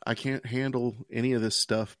 I can't handle any of this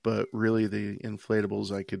stuff, but really the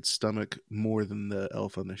inflatables I could stomach more than the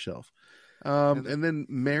elf on the shelf. And then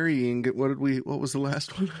marrying, what was the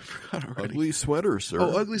last one? I forgot already. Ugly sweaters, sir.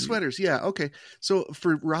 Oh, ugly sweaters. Yeah. Okay. So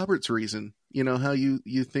for Robert's reason, you know, how you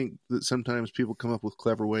think that sometimes people come up with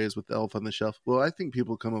clever ways with the elf on the shelf. Well, I think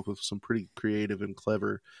people come up with some pretty creative and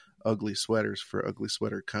clever ugly sweaters for ugly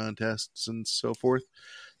sweater contests and so forth.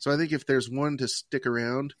 So I think if there's one to stick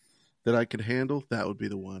around that I could handle, that would be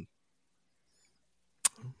the one.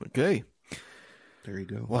 Okay. There you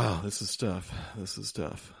go. Wow, this is tough.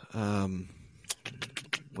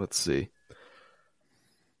 Let's see.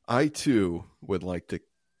 I, too, would like to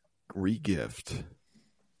regift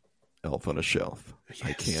Elf on a Shelf. Yes.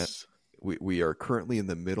 I can't. We are currently in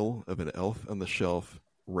the middle of an Elf on the Shelf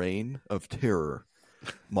reign of terror.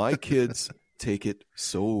 My kids take it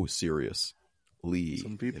so seriously.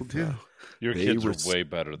 Some people do. Your kids are way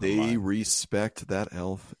better than mine. They respect that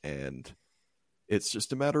elf, and it's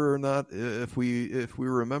just a matter or not if we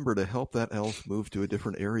remember to help that elf move to a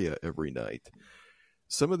different area every night.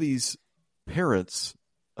 Some of these parents,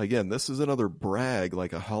 again, this is another brag,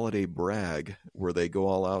 like a holiday brag, where they go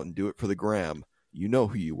all out and do it for the gram. You know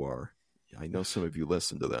who you are. I know some of you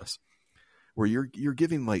listen to this. Where you're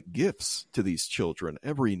giving like gifts to these children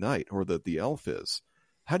every night, or that the elf is.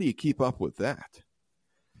 How do you keep up with that?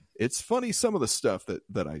 It's funny, some of the stuff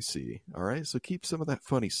that I see. All right, so keep some of that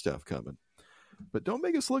funny stuff coming. But don't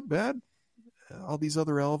make us look bad. All these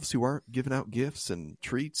other elves who aren't giving out gifts and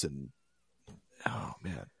treats and, oh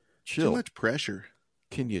man, chill. Too much pressure.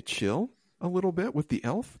 Can you chill a little bit with the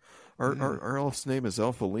elf? Our elf's name is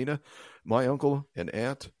Elfalina. My uncle and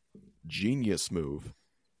aunt genius move.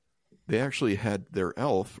 They actually had their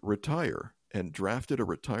elf retire and drafted a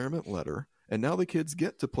retirement letter, and now the kids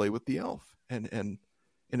get to play with the elf and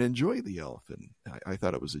enjoy the elf. And I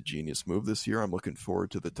thought it was a genius move this year. I'm looking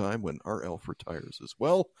forward to the time when our elf retires as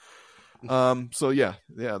well. So yeah,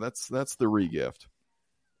 that's the regift.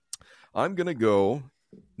 I'm gonna go.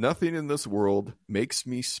 Nothing in this world makes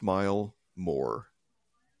me smile more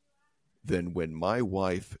than when my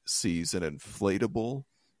wife sees an inflatable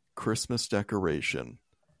Christmas decoration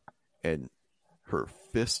and her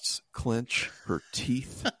fists clench, her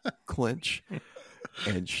teeth clench,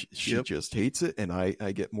 and she just hates it. And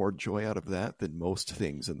I get more joy out of that than most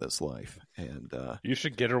things in this life. And you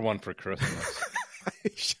should get her one for Christmas. I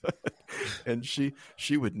should. And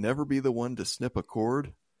she would never be the one to snip a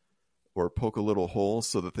cord or poke a little hole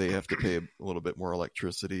so that they have to pay a little bit more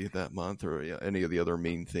electricity that month, or any of the other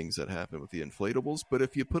mean things that happen with the inflatables. But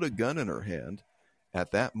if you put a gun in her hand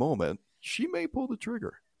at that moment, she may pull the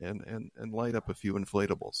trigger and light up a few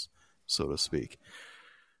inflatables, so to speak.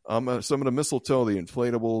 So I'm going to mistletoe the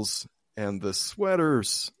inflatables and the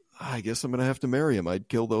sweaters. I guess I'm going to have to marry him. I'd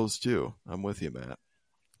kill those too. I'm with you, Matt.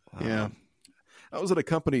 Yeah. I was at a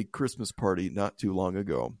company Christmas party not too long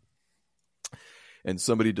ago, and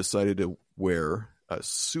somebody decided to wear a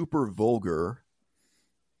super vulgar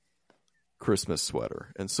Christmas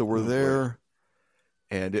sweater. And so we're there,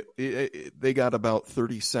 and they got about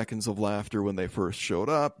 30 seconds of laughter when they first showed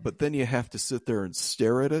up, but then you have to sit there and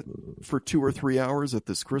stare at it for 2 or 3 hours at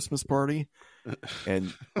this Christmas party.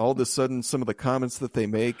 And all of a sudden, some of the comments that they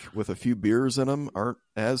make with a few beers in them aren't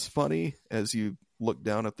as funny as you look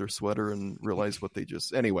down at their sweater and realize what they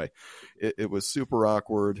just... Anyway, it was super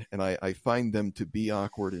awkward, and I find them to be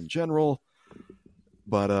awkward in general,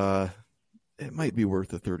 but it might be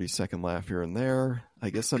worth a 30-second laugh here and there.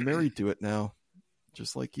 I guess I'm married to it now,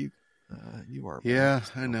 just like you are. Yeah,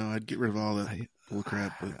 I know. I'd get rid of all that bull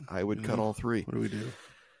crap, but I would cut all three. What do we do?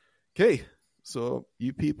 Okay, so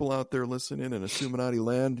you people out there listening in Assuminati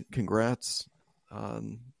land, congrats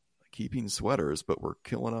on keeping sweaters, but we're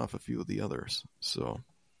killing off a few of the others. So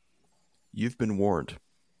you've been warned.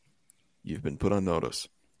 You've been put on notice.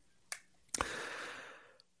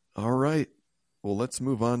 All right. Well, let's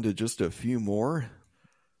move on to just a few more.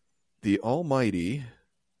 The almighty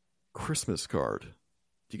Christmas card.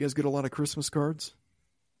 Do you guys get a lot of Christmas cards?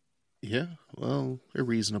 Yeah, well, a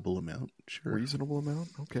reasonable amount, sure. Reasonable amount?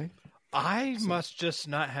 Okay. I must just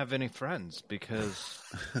not have any friends, because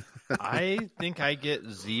I think I get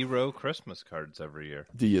 0 Christmas cards every year.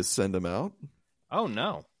 Do you send them out? Oh,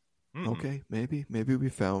 no. Okay, maybe we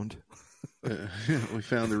found. We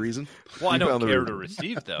found the reason. Well, I don't care to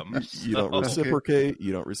receive them. You don't reciprocate.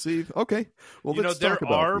 You don't receive. Okay. Well, let's talk about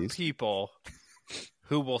there are these. people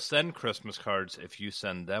who will send Christmas cards if you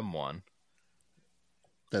send them one.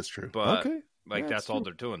 That's true. But okay. that's all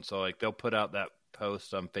they're doing. So they'll put out that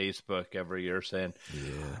post on Facebook every year saying,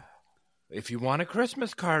 if you want a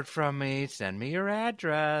Christmas card from me, send me your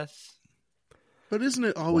address. But isn't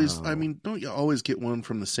it always, I mean, don't you always get one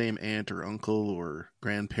from the same aunt or uncle or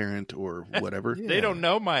grandparent or whatever? They don't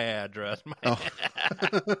know my address.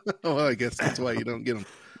 Well, I guess that's why you don't get them.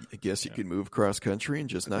 I guess you could move cross country and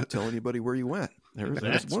just not tell anybody where you went.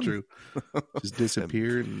 That's one. True. Just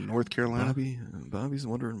disappear in North Carolina. Bobby's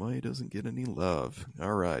wondering why he doesn't get any love.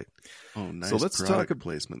 All right. Oh, nice. So let's talk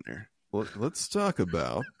placement there. Well, let's talk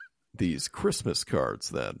about these Christmas cards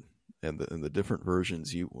then, and the different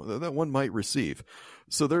versions that one might receive.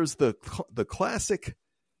 So there's the classic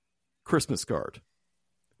Christmas card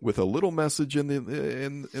with a little message in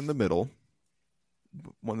the middle,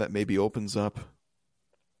 one that maybe opens up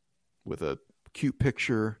with a cute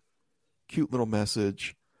picture, cute little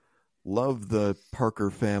message. Love the Parker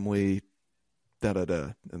family,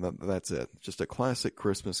 and that's it. Just a classic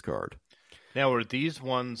Christmas card. Now, were these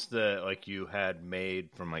ones that you had made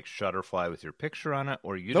from Shutterfly with your picture on it,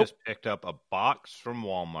 or you Nope. just picked up a box from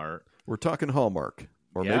Walmart? We're talking Hallmark,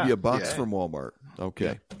 or maybe a box from Walmart.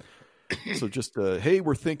 Okay. So just, hey,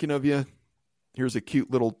 we're thinking of you. Here's a cute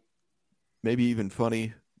little, maybe even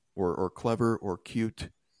funny or clever or cute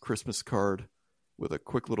Christmas card with a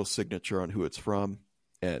quick little signature on who it's from.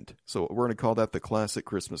 End. So we're going to call that the classic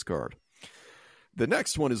Christmas card. The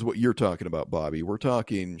next one is what you're talking about, Bobby. We're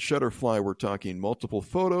talking Shutterfly. We're talking multiple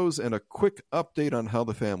photos and a quick update on how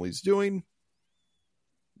the family's doing.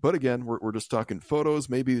 But again, we're just talking photos.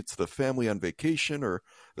 Maybe it's the family on vacation or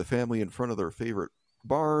the family in front of their favorite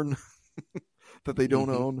barn that they don't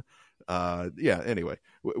own. Anyway,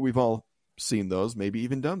 we've all seen those, maybe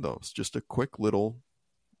even done those. Just a quick little,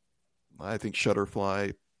 I think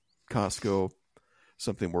Shutterfly, Costco,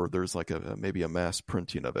 something where there's maybe a mass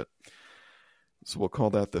printing of it. So we'll call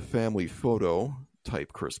that the family photo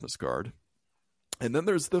type Christmas card. And then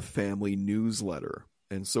there's the family newsletter.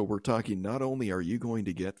 And so we're talking, not only are you going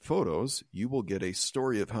to get photos, you will get a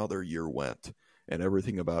story of how their year went and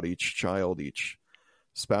everything about each child, each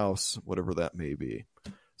spouse, whatever that may be.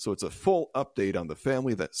 So it's a full update on the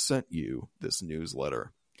family that sent you this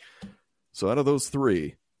newsletter. So out of those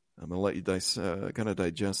three, I'm going to let you kind of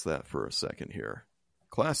digest that for a second here.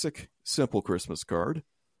 Classic, simple Christmas card.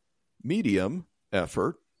 Medium,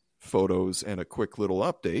 effort, photos, and a quick little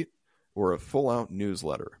update, or a full-out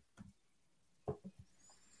newsletter.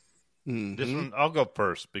 Mm-hmm. This one, I'll go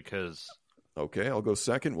first because... Okay, I'll go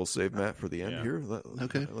second. We'll save Matt for the end here.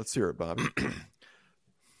 Okay. Let's hear it, Bobby.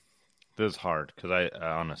 This is hard because I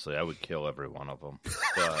honestly, I would kill every one of them.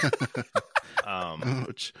 But,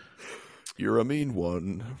 Ouch. You're a mean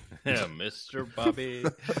one. Yeah, Mr. Bobby.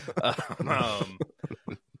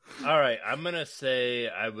 All right, I'm going to say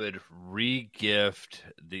I would re-gift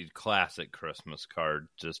the classic Christmas card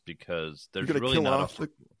just because there's really not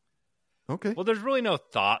Okay. Well, there's really no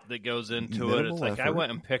thought that goes into Minimal it. It's like effort. I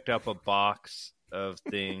went and picked up a box of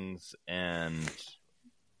things and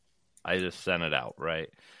I just sent it out, right?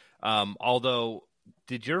 Although,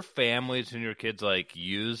 did your families and your kids like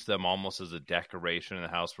use them almost as a decoration in the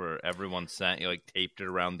house where everyone sent you like taped it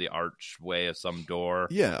around the archway of some door?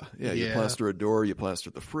 Yeah. You plaster a door, you plaster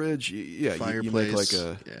the fridge. You make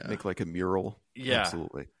make like a mural. Yeah,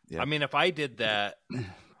 absolutely. Yeah. I mean, if I did that,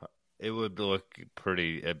 it would look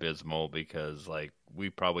pretty abysmal because like we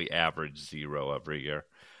probably average 0 every year.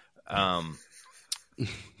 As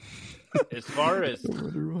far as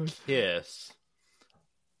Kiss,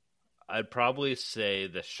 I'd probably say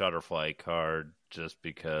the Shutterfly card just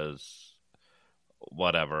because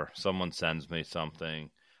whatever. Someone sends me something.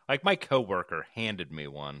 Like my coworker handed me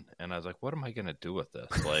one and I was like, what am I going to do with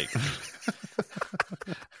this? Like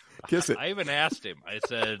Kiss it. I even asked him. I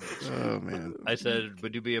said, oh man. I said,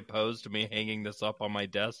 would you be opposed to me hanging this up on my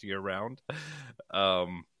desk year round? But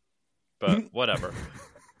whatever.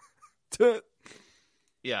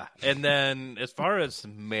 Yeah. And then as far as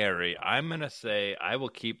Mary, I'm going to say I will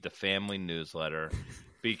keep the family newsletter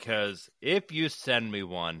because if you send me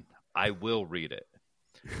one, I will read it.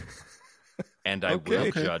 And I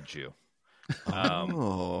will judge you.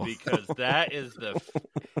 Because that is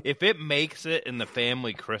if it makes it in the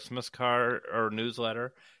family Christmas card or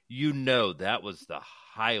newsletter, you know that was the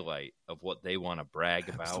highlight of what they want to brag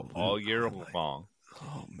about all year long.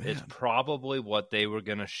 Oh, man. It's probably what they were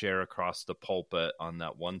going to share across the pulpit on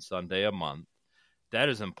that one Sunday a month. That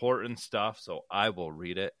is important stuff, so I will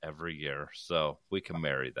read it every year. So we can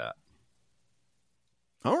marry that.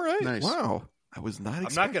 All right. Nice. Wow. I was not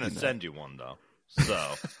expecting I'm not going to send you one, though.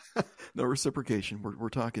 So no reciprocation. We're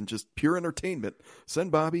talking just pure entertainment.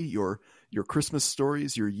 Send Bobby your Christmas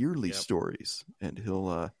stories, your yearly stories, and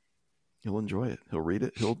he'll enjoy it. He'll read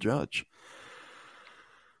it. He'll judge.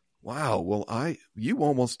 Wow. Well, you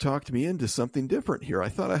almost talked me into something different here. I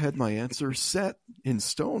thought I had my answer set in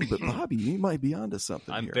stone, but Bobby, you might be onto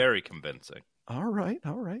something. I'm here. very convincing. All right.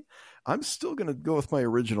 I'm still going to go with my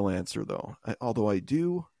original answer, though. Although I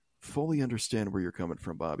do fully understand where you're coming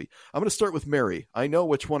from, Bobby. I'm going to start with Mary. I know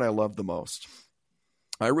which one I love the most.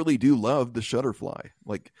 I really do love the Shutterfly,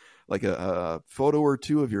 like a photo or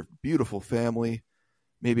two of your beautiful family.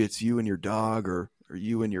 Maybe it's you and your dog, or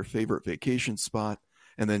you and your favorite vacation spot,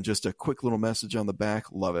 and then just a quick little message on the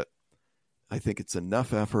back. Love it. I think it's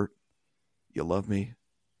enough effort. You love me.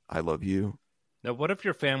 I love you. Now, what if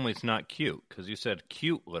your family's not cute? Because you said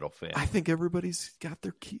cute little family. I think everybody's got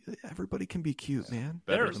their cute. Everybody can be cute, man.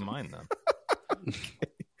 Better than mine, then.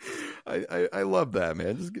 Okay. I love that,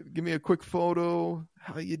 man. Just give me a quick photo.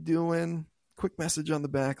 How you doing? Quick message on the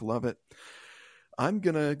back. Love it. I'm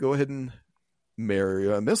going to go ahead and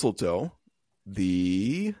marry Mistletoe,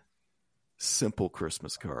 the simple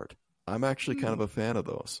Christmas card. I'm actually kind of a fan of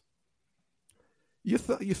those. You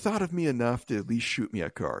thought of me enough to at least shoot me a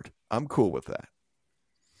card. I'm cool with that.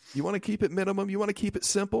 You want to keep it minimum? You want to keep it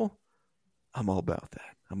simple? I'm all about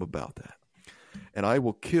that. I'm about that. And I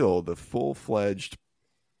will kill the full-fledged,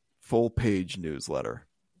 full-page newsletter.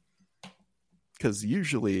 Because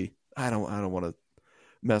usually I don't want to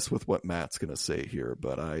mess with what Matt's going to say here,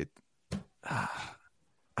 but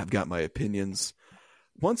I've got my opinions.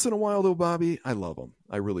 Once in a while, though, Bobby, I love them.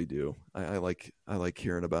 I really do. I like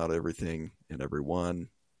hearing about everything and everyone.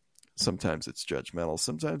 Sometimes it's judgmental.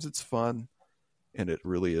 Sometimes it's fun, and it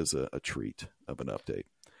really is a treat of an update.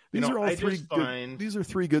 These are all three. These are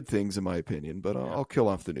three good things, in my opinion. But I'll kill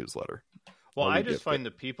off the newsletter. Well, I just find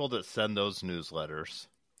the people that send those newsletters,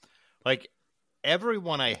 like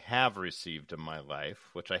everyone I have received in my life,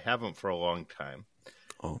 which I haven't for a long time.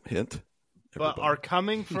 Oh, hint. but are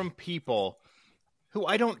coming from people who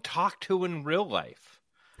I don't talk to in real life.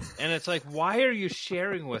 And it's like, why are you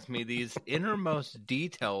sharing with me these innermost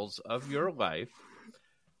details of your life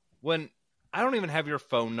when I don't even have your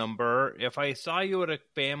phone number? If I saw you at a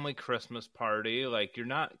family Christmas party, like, you're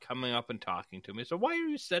not coming up and talking to me. So why are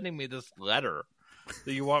you sending me this letter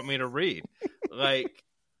that you want me to read? Like,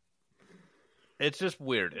 it's just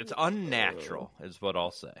weird. It's unnatural is what I'll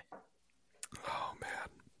say. Oh,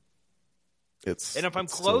 man. And if I'm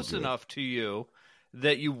close enough to you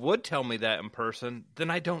that you would tell me that in person, then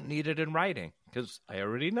I don't need it in writing because I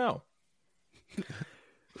already know.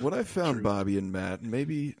 What I found, Bobby and Matt,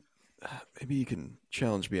 maybe you can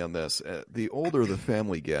challenge me on this. The older the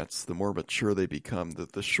family gets, the more mature they become,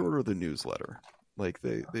 the shorter the newsletter. Like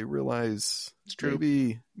they realize it's true.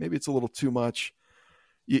 Maybe it's a little too much.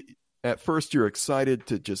 At first, you're excited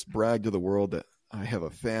to just brag to the world that I have a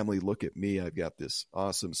family. Look at me. I've got this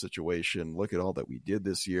awesome situation. Look at all that we did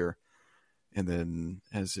this year. And then,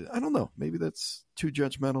 I don't know, maybe that's too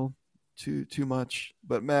judgmental, too much.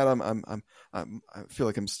 But Matt, I feel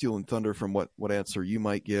like I'm stealing thunder from what answer you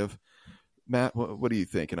might give. Matt, what do you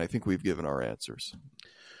think? And I think we've given our answers.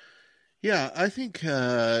 Yeah, I think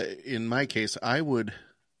in my case,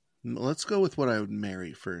 let's go with what I would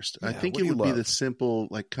marry first. Yeah, I think it would be the simple,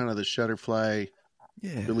 like kind of the Shutterfly,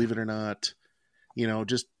 believe it or not,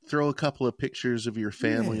 just throw a couple of pictures of your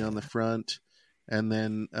family on the front. And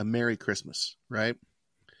then a Merry Christmas, right?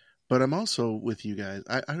 But I'm also with you guys.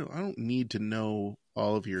 I don't need to know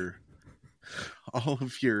all of your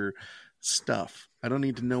stuff. I don't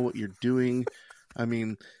need to know what you're doing. I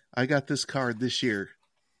mean, I got this card this year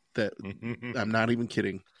that I'm not even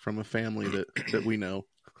kidding, from a family that we know,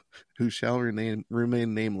 who shall remain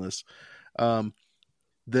nameless,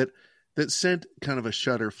 that sent kind of a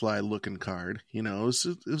Shutterfly looking card. It was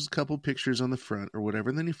a couple pictures on the front or whatever,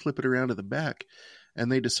 and then you flip it around to the back,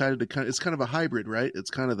 and they decided to it's kind of a hybrid, right?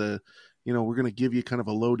 It's kind of we're going to give you kind of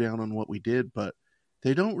a lowdown on what we did, but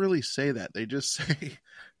they don't really say that. They just say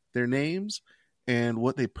their names and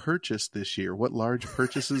what they purchased this year, what large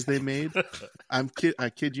purchases they made. I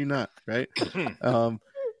kid you not, right?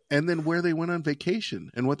 And then where they went on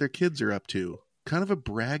vacation and what their kids are up to. Kind of a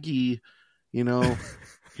braggy,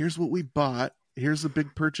 here's what we bought. Here's the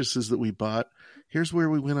big purchases that we bought. Here's where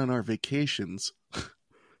we went on our vacations.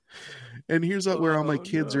 And here's where all my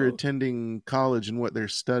kids are attending college and what they're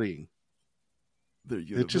studying.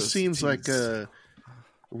 It just seems like a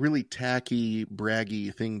really tacky,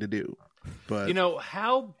 braggy thing to do. But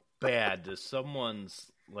how bad does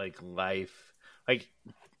someone's life,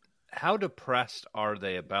 how depressed are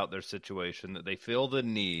they about their situation that they feel the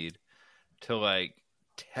need to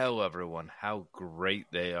tell everyone how great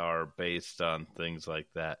they are based on things like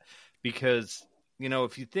that? Because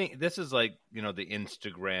if you think this is the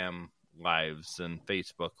Instagram lives and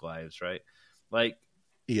Facebook lives, right?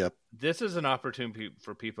 Yep, this is an opportunity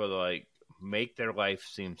for people to make their life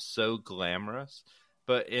seem so glamorous.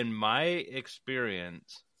 But in my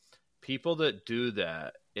experience, people that do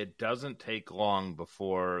that, it doesn't take long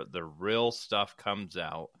before the real stuff comes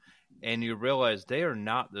out, and you realize they are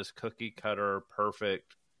not this cookie cutter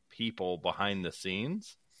perfect people behind the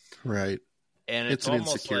scenes, right? And it's an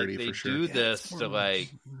almost insecurity like they for sure. do this to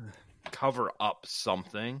cover up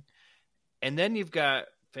something. And then you've got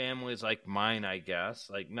families like mine, I guess,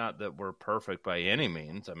 not that we're perfect by any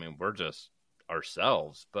means. I mean, we're just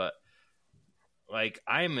ourselves, but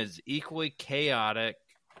I'm as equally chaotic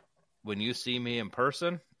when you see me in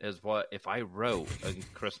person as what if I wrote a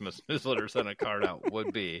Christmas newsletter, sent a card out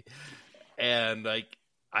would be. And I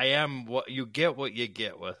am what you get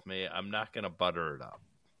with me. I'm not going to butter it up.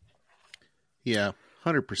 Yeah,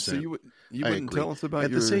 100%. So you wouldn't tell us about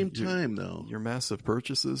at the same time though your massive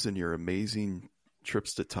purchases and your amazing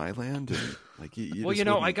trips to Thailand,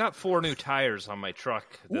 and I got 4 new tires on my truck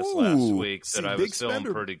this last week that I was feeling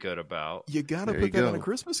pretty good about. You got to put that on a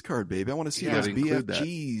Christmas card, baby. I want to see those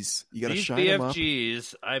BFGs. You got to shine them up.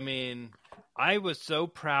 These BFGs, I mean, I was so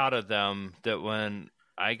proud of them that when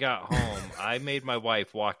I got home, I made my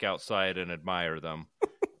wife walk outside and admire them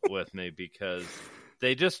with me because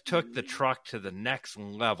they just took the truck to the next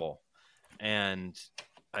level. And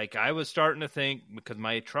I was starting to think, because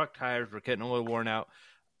my truck tires were getting a little worn out,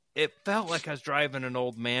 it felt like I was driving an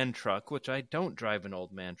old man truck, which I don't drive an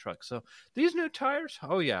old man truck. So these new tires,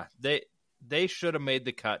 oh yeah, they should have made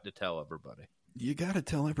the cut to tell everybody. You got to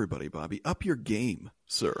tell everybody, Bobby. Up your game,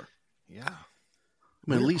 sir. Yeah. I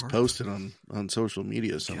mean, at least post it on social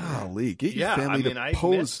media somewhere. Golly, get your family to I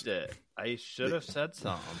pose. Missed it. I should have said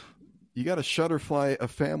something. You got to Shutterfly a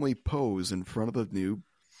family pose in front of the new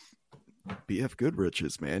BF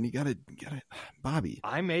Goodrich's, man. You gotta, Bobby.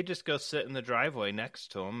 I may just go sit in the driveway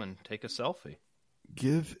next to him and take a selfie.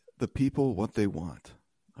 Give the people what they want.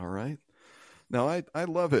 All right. Now, I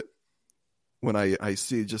love it when I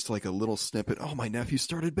see just like a little snippet. Oh, my nephew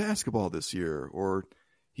started basketball this year, or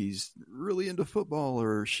he's really into football,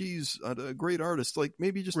 or she's a great artist. Like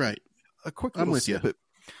maybe just a quick little snippet.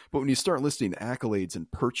 But when you start listing accolades and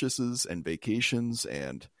purchases and vacations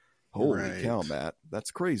and holy cow, Matt,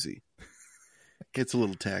 that's crazy. It's a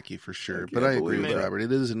little tacky for sure, but I agree with Robert.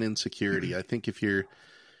 It is an insecurity. I think if you're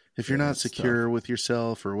not secure with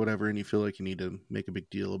yourself or whatever, and you feel like you need to make a big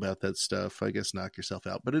deal about that stuff, I guess knock yourself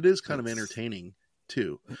out. But it is kind of entertaining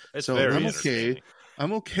too. So I'm okay.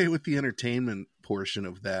 I'm okay with the entertainment portion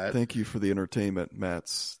of that. Thank you for the entertainment,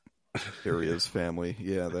 Matt's areas family.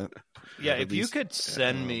 Yeah, if you could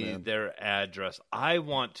send me their address, I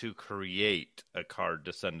want to create a card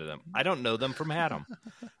to send to them. I don't know them from Adam,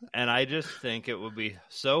 and I just think it would be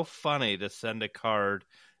so funny to send a card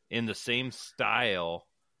in the same style,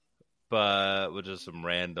 but with just some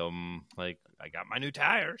random, like, I got my new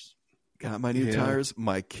tires. Tires.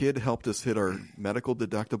 My kid helped us hit our medical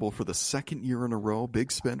deductible for the second year in a row.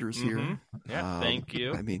 Big spenders here. Yeah, thank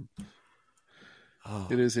you. I mean,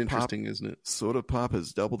 it is interesting, isn't it? Soda pop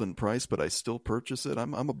has doubled in price, but I still purchase it.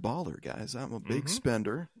 I'm a baller, guys. I'm a big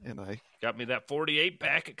spender, and I got me that 48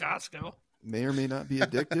 pack at Costco. May or may not be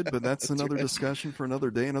addicted, but that's another discussion for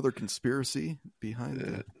another day. Another conspiracy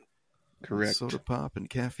behind the soda pop and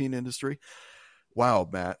caffeine industry. Wow,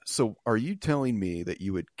 Matt. So are you telling me that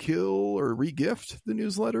you would kill or regift the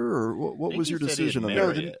newsletter, or what was your decision on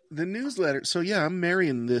that? No, the newsletter. So yeah, I'm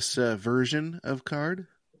marrying this version of card.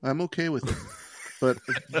 I'm okay with it.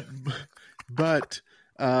 but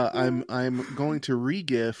I'm going to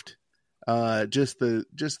regift just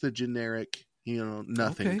the generic,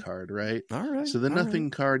 nothing card, right? All right. So the nothing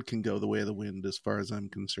card can go the way of the wind as far as I'm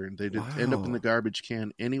concerned. They did end up in the garbage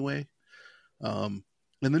can anyway. And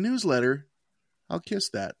the newsletter, I'll kiss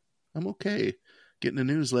that. I'm okay getting a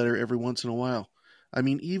newsletter every once in a while. I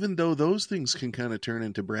mean, even though those things can kind of turn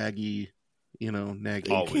into braggy,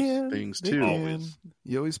 naggy things too. Always.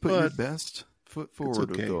 You always put your best foot forward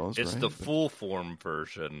with those. It's the full form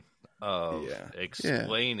version of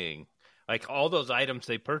explaining, like, all those items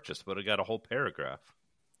they purchased would have got a whole paragraph.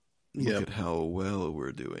 Look at how well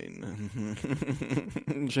we're doing,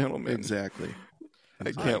 gentlemen. Exactly.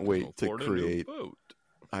 I can't wait to create.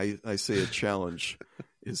 I say a challenge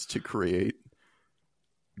is to create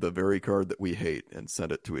the very card that we hate and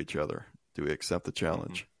send it to each other. Do we accept the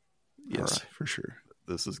challenge? Yes, for sure.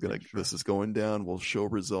 This is going down. We'll show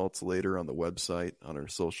results later on the website, on our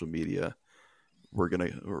social media. We're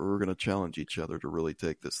gonna challenge each other to really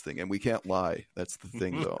take this thing, and we can't lie. That's the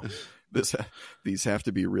thing, though. These have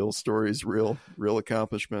to be real stories, real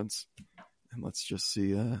accomplishments, and let's just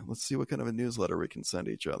see. Let's see what kind of a newsletter we can send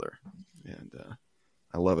each other, and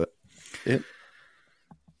I love it. Yep.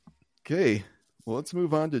 Okay, well, let's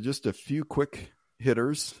move on to just a few quick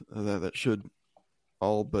hitters that should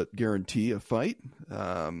all but guarantee a fight.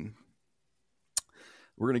 We're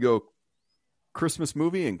going to go Christmas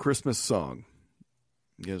movie and Christmas song.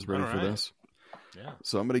 You guys ready for this? Yeah.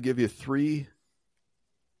 So I'm going to give you 3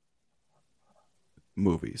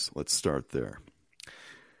 movies. Let's start there.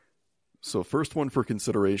 So first one for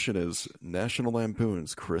consideration is National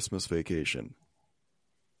Lampoon's Christmas Vacation.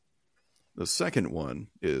 The second one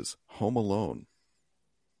is Home Alone.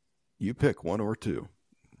 You pick one or two,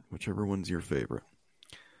 whichever one's your favorite.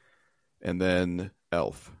 And then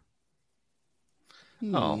Elf.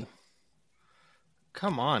 Oh,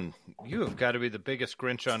 come on. You have got to be the biggest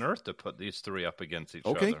Grinch on earth to put these 3 up against each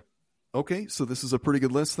other. Okay, so this is a pretty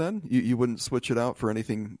good list then? You wouldn't switch it out for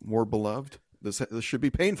anything more beloved? This should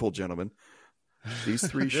be painful, gentlemen. These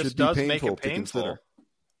 3 should be painful to consider.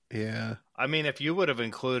 Yeah. I mean, if you would have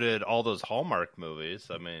included all those Hallmark movies,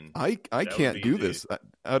 I mean... I can't do this.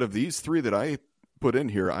 Out of these 3 that I put in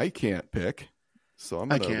here, I can't pick. So I'm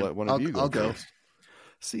going to let one of you go. I'll go.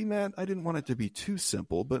 See, Matt, I didn't want it to be too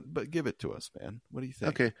simple, but give it to us, man. What do you think?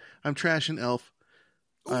 Okay, I'm trashing Elf.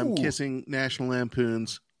 Ooh. I'm kissing National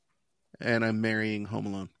Lampoons, and I'm marrying Home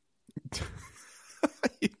Alone.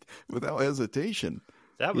 Without hesitation.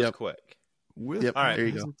 That was quick. With all right, there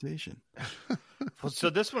you hesitation. Well,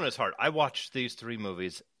 so this one is hard. I watch these 3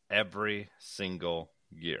 movies every single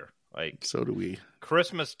year. Like, so do we.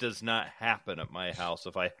 Christmas does not happen at my house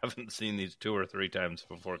if I haven't seen these 2 or 3 times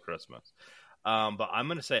before Christmas. But I'm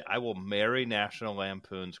going to say I will marry National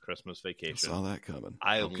Lampoon's Christmas Vacation. I saw that coming.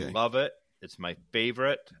 I love it. It's my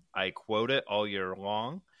favorite. I quote it all year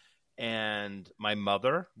long. And my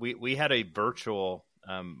mother, we had a virtual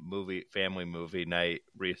family movie night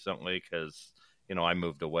recently because I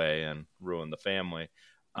moved away and ruined the family.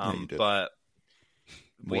 But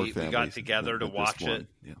we got together to watch it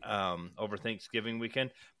over Thanksgiving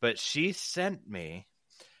weekend. But she sent me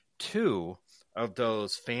 2 of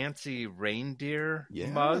those fancy reindeer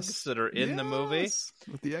mugs that are in the movie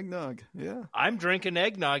with the eggnog. Yeah, I'm drinking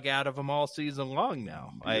eggnog out of them all season long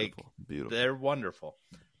now. Beautiful. They're wonderful.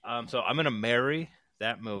 So I'm going to marry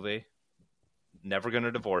that movie. Never going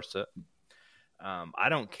to divorce it. I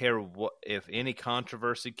don't care if any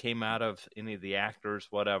controversy came out of any of the actors,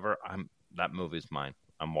 whatever. That movie's mine.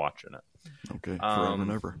 I'm watching it. Okay, forever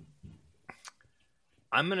and ever.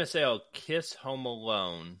 I'm going to say I'll kiss Home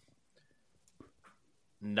Alone.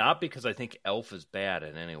 Not because I think Elf is bad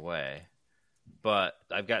in any way, but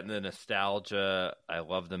I've gotten the nostalgia. I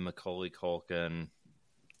love the Macaulay Culkin.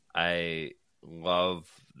 I love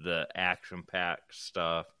the action-packed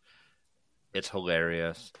stuff. It's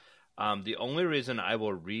hilarious. The only reason I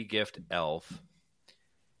will re-gift Elf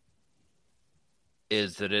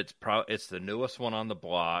is that it's the newest one on the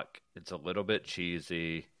block. It's a little bit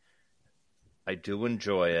cheesy. I do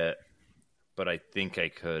enjoy it, but I think I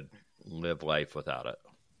could live life without it.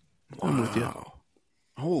 Wow. I'm with you.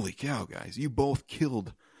 Holy cow, guys. You both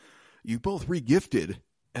re-gifted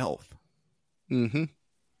Elf. Mm-hmm.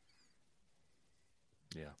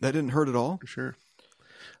 Yeah. That didn't hurt at all? For sure.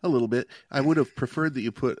 A little bit. I would have preferred that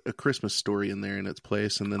you put A Christmas Story in there in its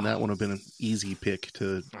place, and then that would have been an easy pick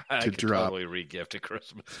to could drop. Totally re-gift A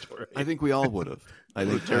Christmas Story. I think we all would have. I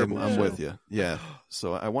think I'm with you. Yeah.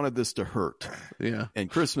 So I wanted this to hurt. Yeah. And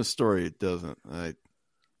Christmas Story, it doesn't.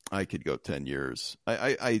 I could go 10 years.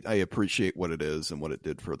 I appreciate what it is and what it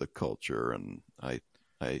did for the culture, and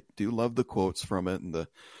I do love the quotes from it and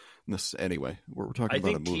anyway, we're talking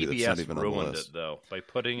about a movie that's not even on the list. ruined it though by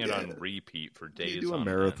putting it on repeat for days. You do a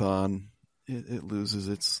marathon, it loses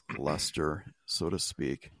its luster, so to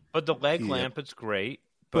speak. But the leg lamp is great.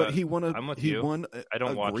 But he won I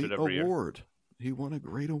don't watch it every award. Year. He won a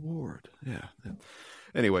great award. Yeah.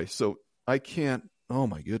 Anyway, so I can't. Oh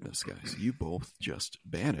my goodness, guys! You both just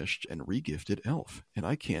banished and re-gifted Elf, and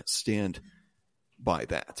I can't stand by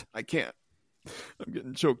that. I can't. I'm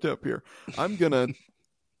getting choked up here. I'm gonna.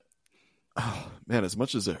 Oh, man, as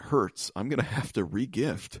much as it hurts, I'm going to have to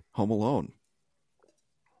re-gift Home Alone.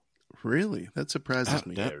 Really? That surprises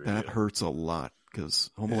me. That hurts a lot because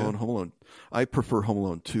Home Alone. I prefer Home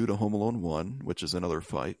Alone 2 to Home Alone 1, which is another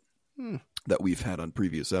fight that we've had on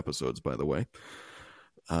previous episodes, by the way.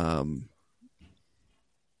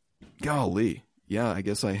 Golly. Yeah, I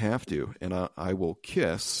guess I have to. And I will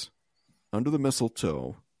kiss Under the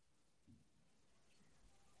Mistletoe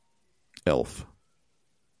Elf.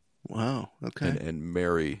 Wow. Okay. And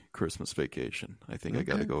Merry Christmas Vacation. I think I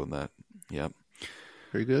got to go in that. Yep.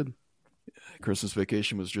 Very good. Christmas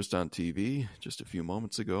Vacation was just on TV just a few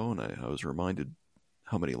moments ago, and I was reminded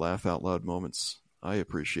how many laugh out loud moments I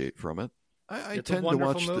appreciate from it. I tend to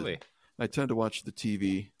watch movie. I tend to watch the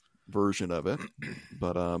TV version of it,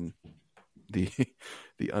 but the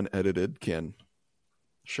unedited can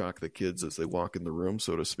shock the kids as they walk in the room,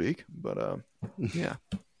 so to speak. But yeah.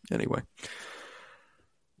 Anyway.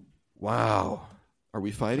 Wow. Are we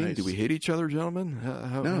fighting? Nice. Do we hate each other, gentlemen?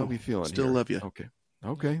 How are we feeling? Still here? love you.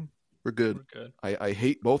 Okay. We're good. I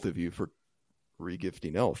hate both of you for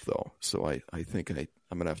re-gifting Elf, though. So I think I'm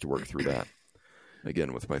going to have to work through that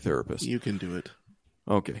again with my therapist. You can do it.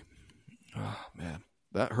 Okay. Oh, man.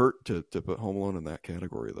 That hurt to put Home Alone in that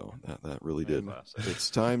category, though. That really did. It's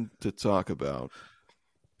time to talk about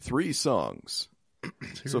 3 songs.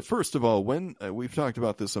 So first of all, when we've talked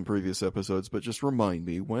about this on previous episodes, but just remind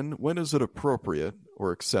me, when is it appropriate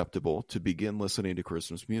or acceptable to begin listening to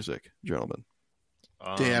Christmas music, gentlemen?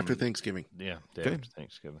 Day after Thanksgiving. Yeah, after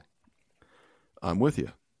Thanksgiving. I'm with you.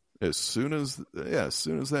 As soon as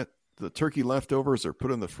that the turkey leftovers are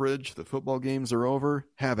put in the fridge, the football games are over,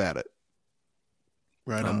 have at it.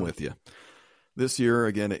 Right. I'm with you. This year,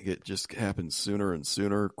 again, it just happens sooner and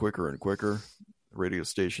sooner, quicker and quicker. Radio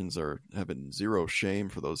stations are having zero shame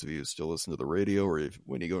for those of you who still listen to the radio, or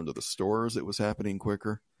when you go into the stores, it was happening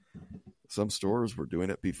quicker. Some stores were doing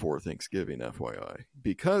it before Thanksgiving, FYI.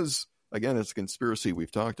 Because, again, it's a conspiracy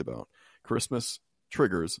we've talked about. Christmas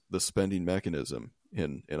triggers the spending mechanism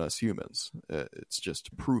in us humans. It's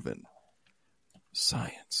just proven.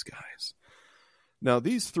 Science, guys. Now,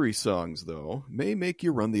 these 3 songs, though, may make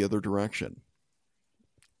you run the other direction.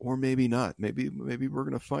 Or maybe not. Maybe we're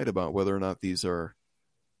going to fight about whether or not these are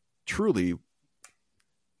truly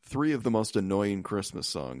 3 of the most annoying Christmas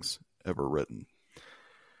songs ever written.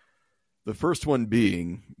 The first one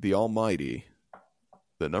being the almighty,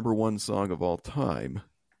 the number 1 song of all time,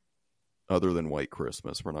 other than White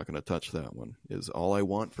Christmas. We're not going to touch that one. Is All I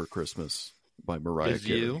Want for Christmas by Mariah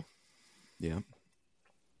Carey. You? Yeah.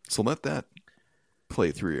 So let that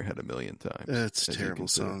play through your head a million times. That's a terrible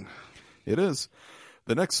song. It is.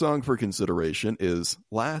 The next song for consideration is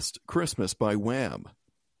Last Christmas by Wham.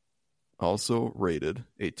 Also rated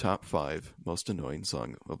a top 5 most annoying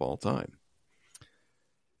song of all time.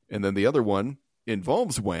 And then the other one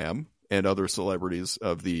involves Wham and other celebrities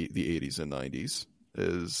of the 80s and 90s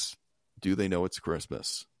is Do They Know It's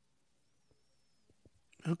Christmas?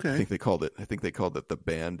 Okay. I think they called it the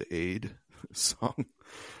Band-Aid song,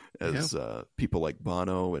 as people like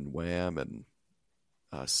Bono and Wham and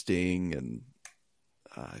Sting and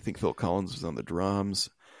I think Phil Collins was on the drums.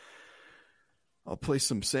 I'll play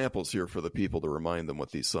some samples here for the people to remind them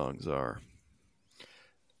what these songs are.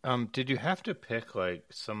 Did you have to pick like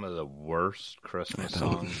some of the worst Christmas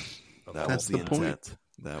songs? That's the intent.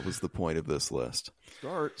 That was the point of this list.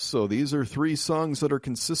 So these are 3 songs that are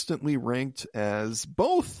consistently ranked as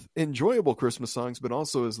both enjoyable Christmas songs, but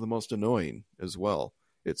also as the most annoying as well.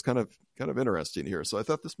 It's kind of interesting here. So I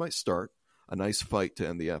thought this might start a nice fight to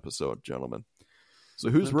end the episode, gentlemen. So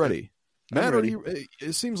who's ready? Matt, ready.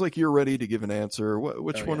 It seems like you're ready to give an answer.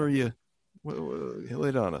 Which one are you? Lay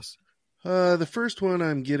it on us. The first one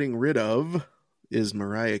I'm getting rid of is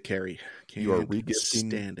Mariah Carey. You are regifting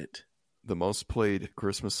stand it. The most played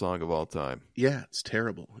Christmas song of all time. Yeah, it's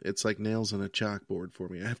terrible. It's like nails on a chalkboard for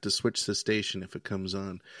me. I have to switch the station if it comes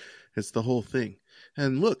on. It's the whole thing.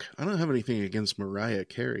 And look, I don't have anything against Mariah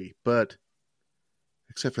Carey, but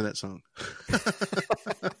except for that song.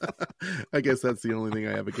 I guess that's the only thing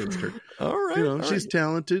I have against her. All right. She's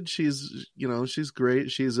talented. She's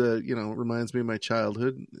great. She's reminds me of my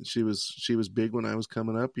childhood. She was big when I was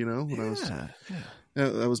coming up, that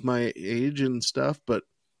was my age and stuff, but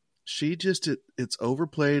she just, it's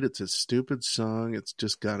overplayed. It's a stupid song. It's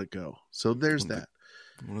just got to go. So there's that.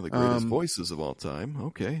 One of the greatest voices of all time.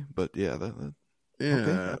 Okay. But yeah, yeah.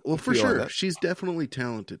 Okay. Well, for sure. She's definitely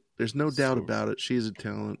talented. There's no doubt about it. She's a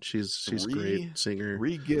talent. She's great singer.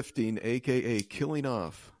 Regifting, a.k.a. killing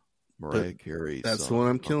off Mariah Carey. That's the one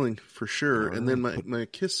I'm killing for sure. All and then my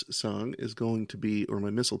Kiss song is going to be, or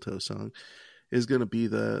my Mistletoe song is going to be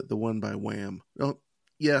the one by Wham. Oh,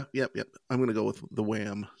 yeah. I'm going to go with the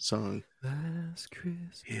Wham song. Last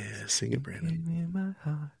Christmas. Yeah, sing it, Brandon. Give me my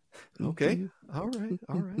heart. Okay. All right.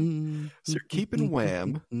 So you're keeping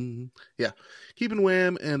Wham. Yeah. Keeping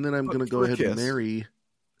Wham, and then I'm going to go ahead and marry,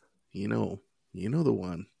 you know the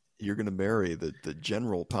one. You're going to marry the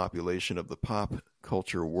general population of the pop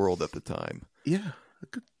culture world at the time. Yeah. I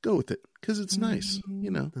could go with it because it's nice. I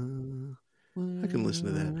can listen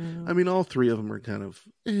to that. I mean, all 3 of them are kind of,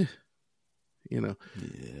 Yeah.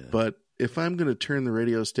 But if I'm going to turn the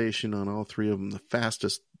radio station on all 3 of them, the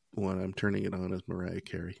fastest one I'm turning it on is Mariah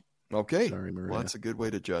Carey. Okay. Sorry, Mariah. Well, that's a good way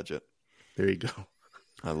to judge it. There you go.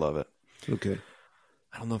 I love it. Okay.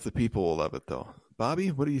 I don't know if the people will love it, though. Bobby,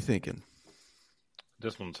 what are you thinking?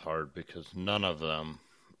 This one's hard because none of them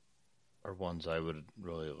are ones I would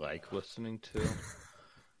really like listening to.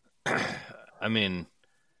 I mean,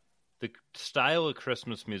 the style of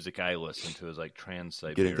Christmas music I listen to is like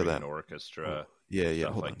Trans-Siberian Orchestra. Yeah.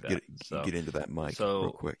 Stuff Hold like on. That. Get into that mic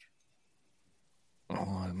real quick.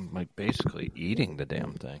 Oh, I'm like basically eating the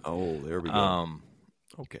damn thing. Oh, there we go.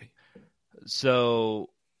 Okay.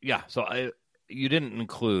 So yeah, you didn't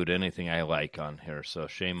include anything I like on here, so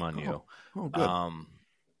shame on you. Oh, good.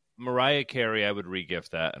 Mariah Carey, I would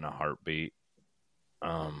regift that in a heartbeat.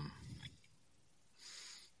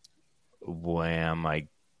 Wham, I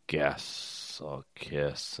guess I'll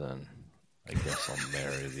kiss, and I guess I'll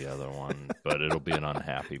marry the other one, but it'll be an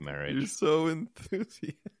unhappy marriage. You're so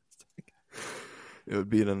enthusiastic. It would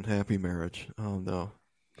be an unhappy marriage. Oh, no.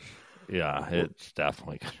 Yeah, it's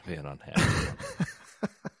definitely going to be an unhappy one.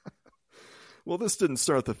 Well, this didn't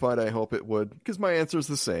start the fight. I hope it would, because my answer is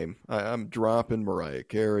the same. I'm dropping Mariah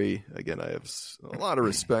Carey. Again, I have a lot of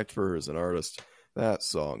respect for her as an artist. That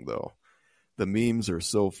song, though, the memes are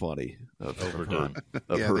so funny of her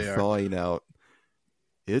thawing out.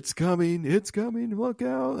 It's coming, look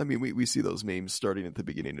out. I mean, we see those memes starting at the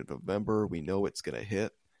beginning of November. We know it's going to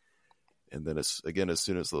hit. And then, as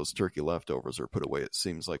soon as those turkey leftovers are put away, it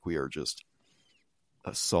seems like we are just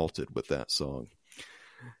assaulted with that song.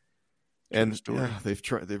 And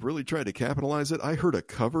they've really tried to capitalize it. I heard a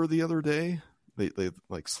cover the other day. They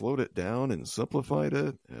like slowed it down and simplified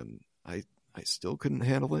it, and I still couldn't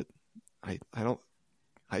handle it.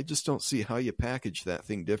 I just don't see how you package that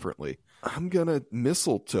thing differently. I'm gonna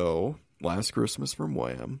Mistletoe, Last Christmas from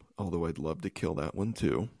Wham, although I'd love to kill that one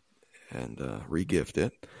too, and regift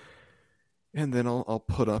it. And then I'll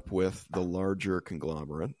put up with the larger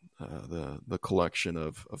conglomerate the collection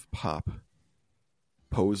of pop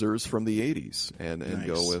posers from the 80s and Nice.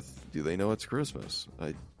 go with Do They Know It's Christmas?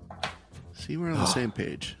 See, we're on the same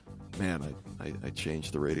page. Man, I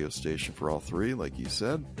changed the radio station for all three, like you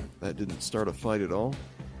said. That didn't start a fight at all.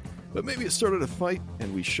 But maybe it started a fight,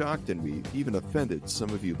 and we shocked and we even offended some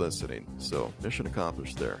of you listening. So, mission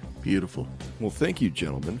accomplished there. Beautiful. Well, thank you,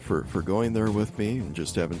 gentlemen, for going there with me and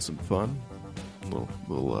just having some fun.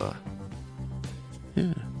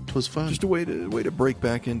 Yeah, it was fun. Just a way to break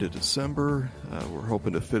back into December. We're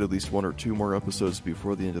hoping to fit at least 1 or 2 more episodes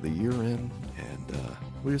before the end of the year in. And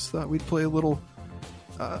we just thought we'd play a little...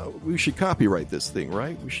 we should copyright this thing,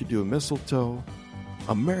 right? We should do a mistletoe,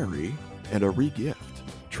 a Merry, and a Regift.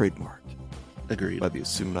 Trademarked. Agreed. By the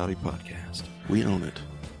Assuminati Podcast. We own it.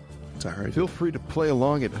 It's all right. Feel free to play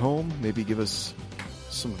along at home. Maybe give us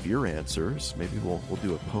some of your answers. Maybe we'll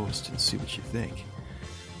do a post and see what you think.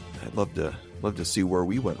 I'd love to see where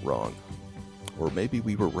we went wrong. Or maybe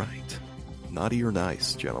we were right. Naughty or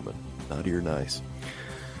nice, gentlemen. Naughty or nice.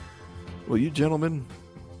 Well, you gentlemen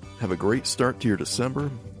have a great start to your December.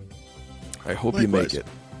 I hope you make it.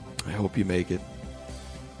 I hope you make it.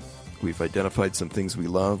 We've identified some things we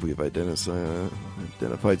love. We've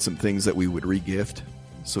identified some things that we would regift,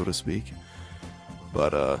 so to speak.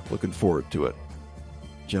 But looking forward to it.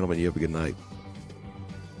 Gentlemen, you have a good night.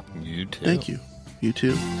 You too. Thank you. You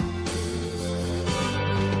too.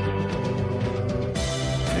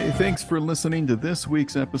 Hey, thanks for listening to this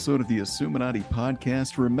week's episode of the Assuminati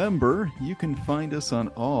Podcast. Remember, you can find us on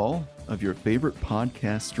all of your favorite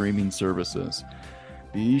podcast streaming services.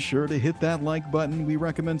 Be sure to hit that like button. We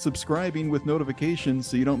recommend subscribing with notifications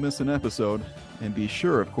so you don't miss an episode. And be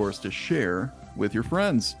sure, of course, to share with your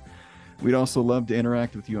friends. We'd also love to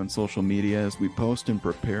interact with you on social media as we post and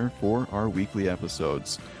prepare for our weekly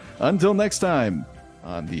episodes. Until next time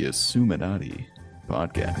on the Assuminati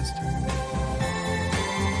Podcast.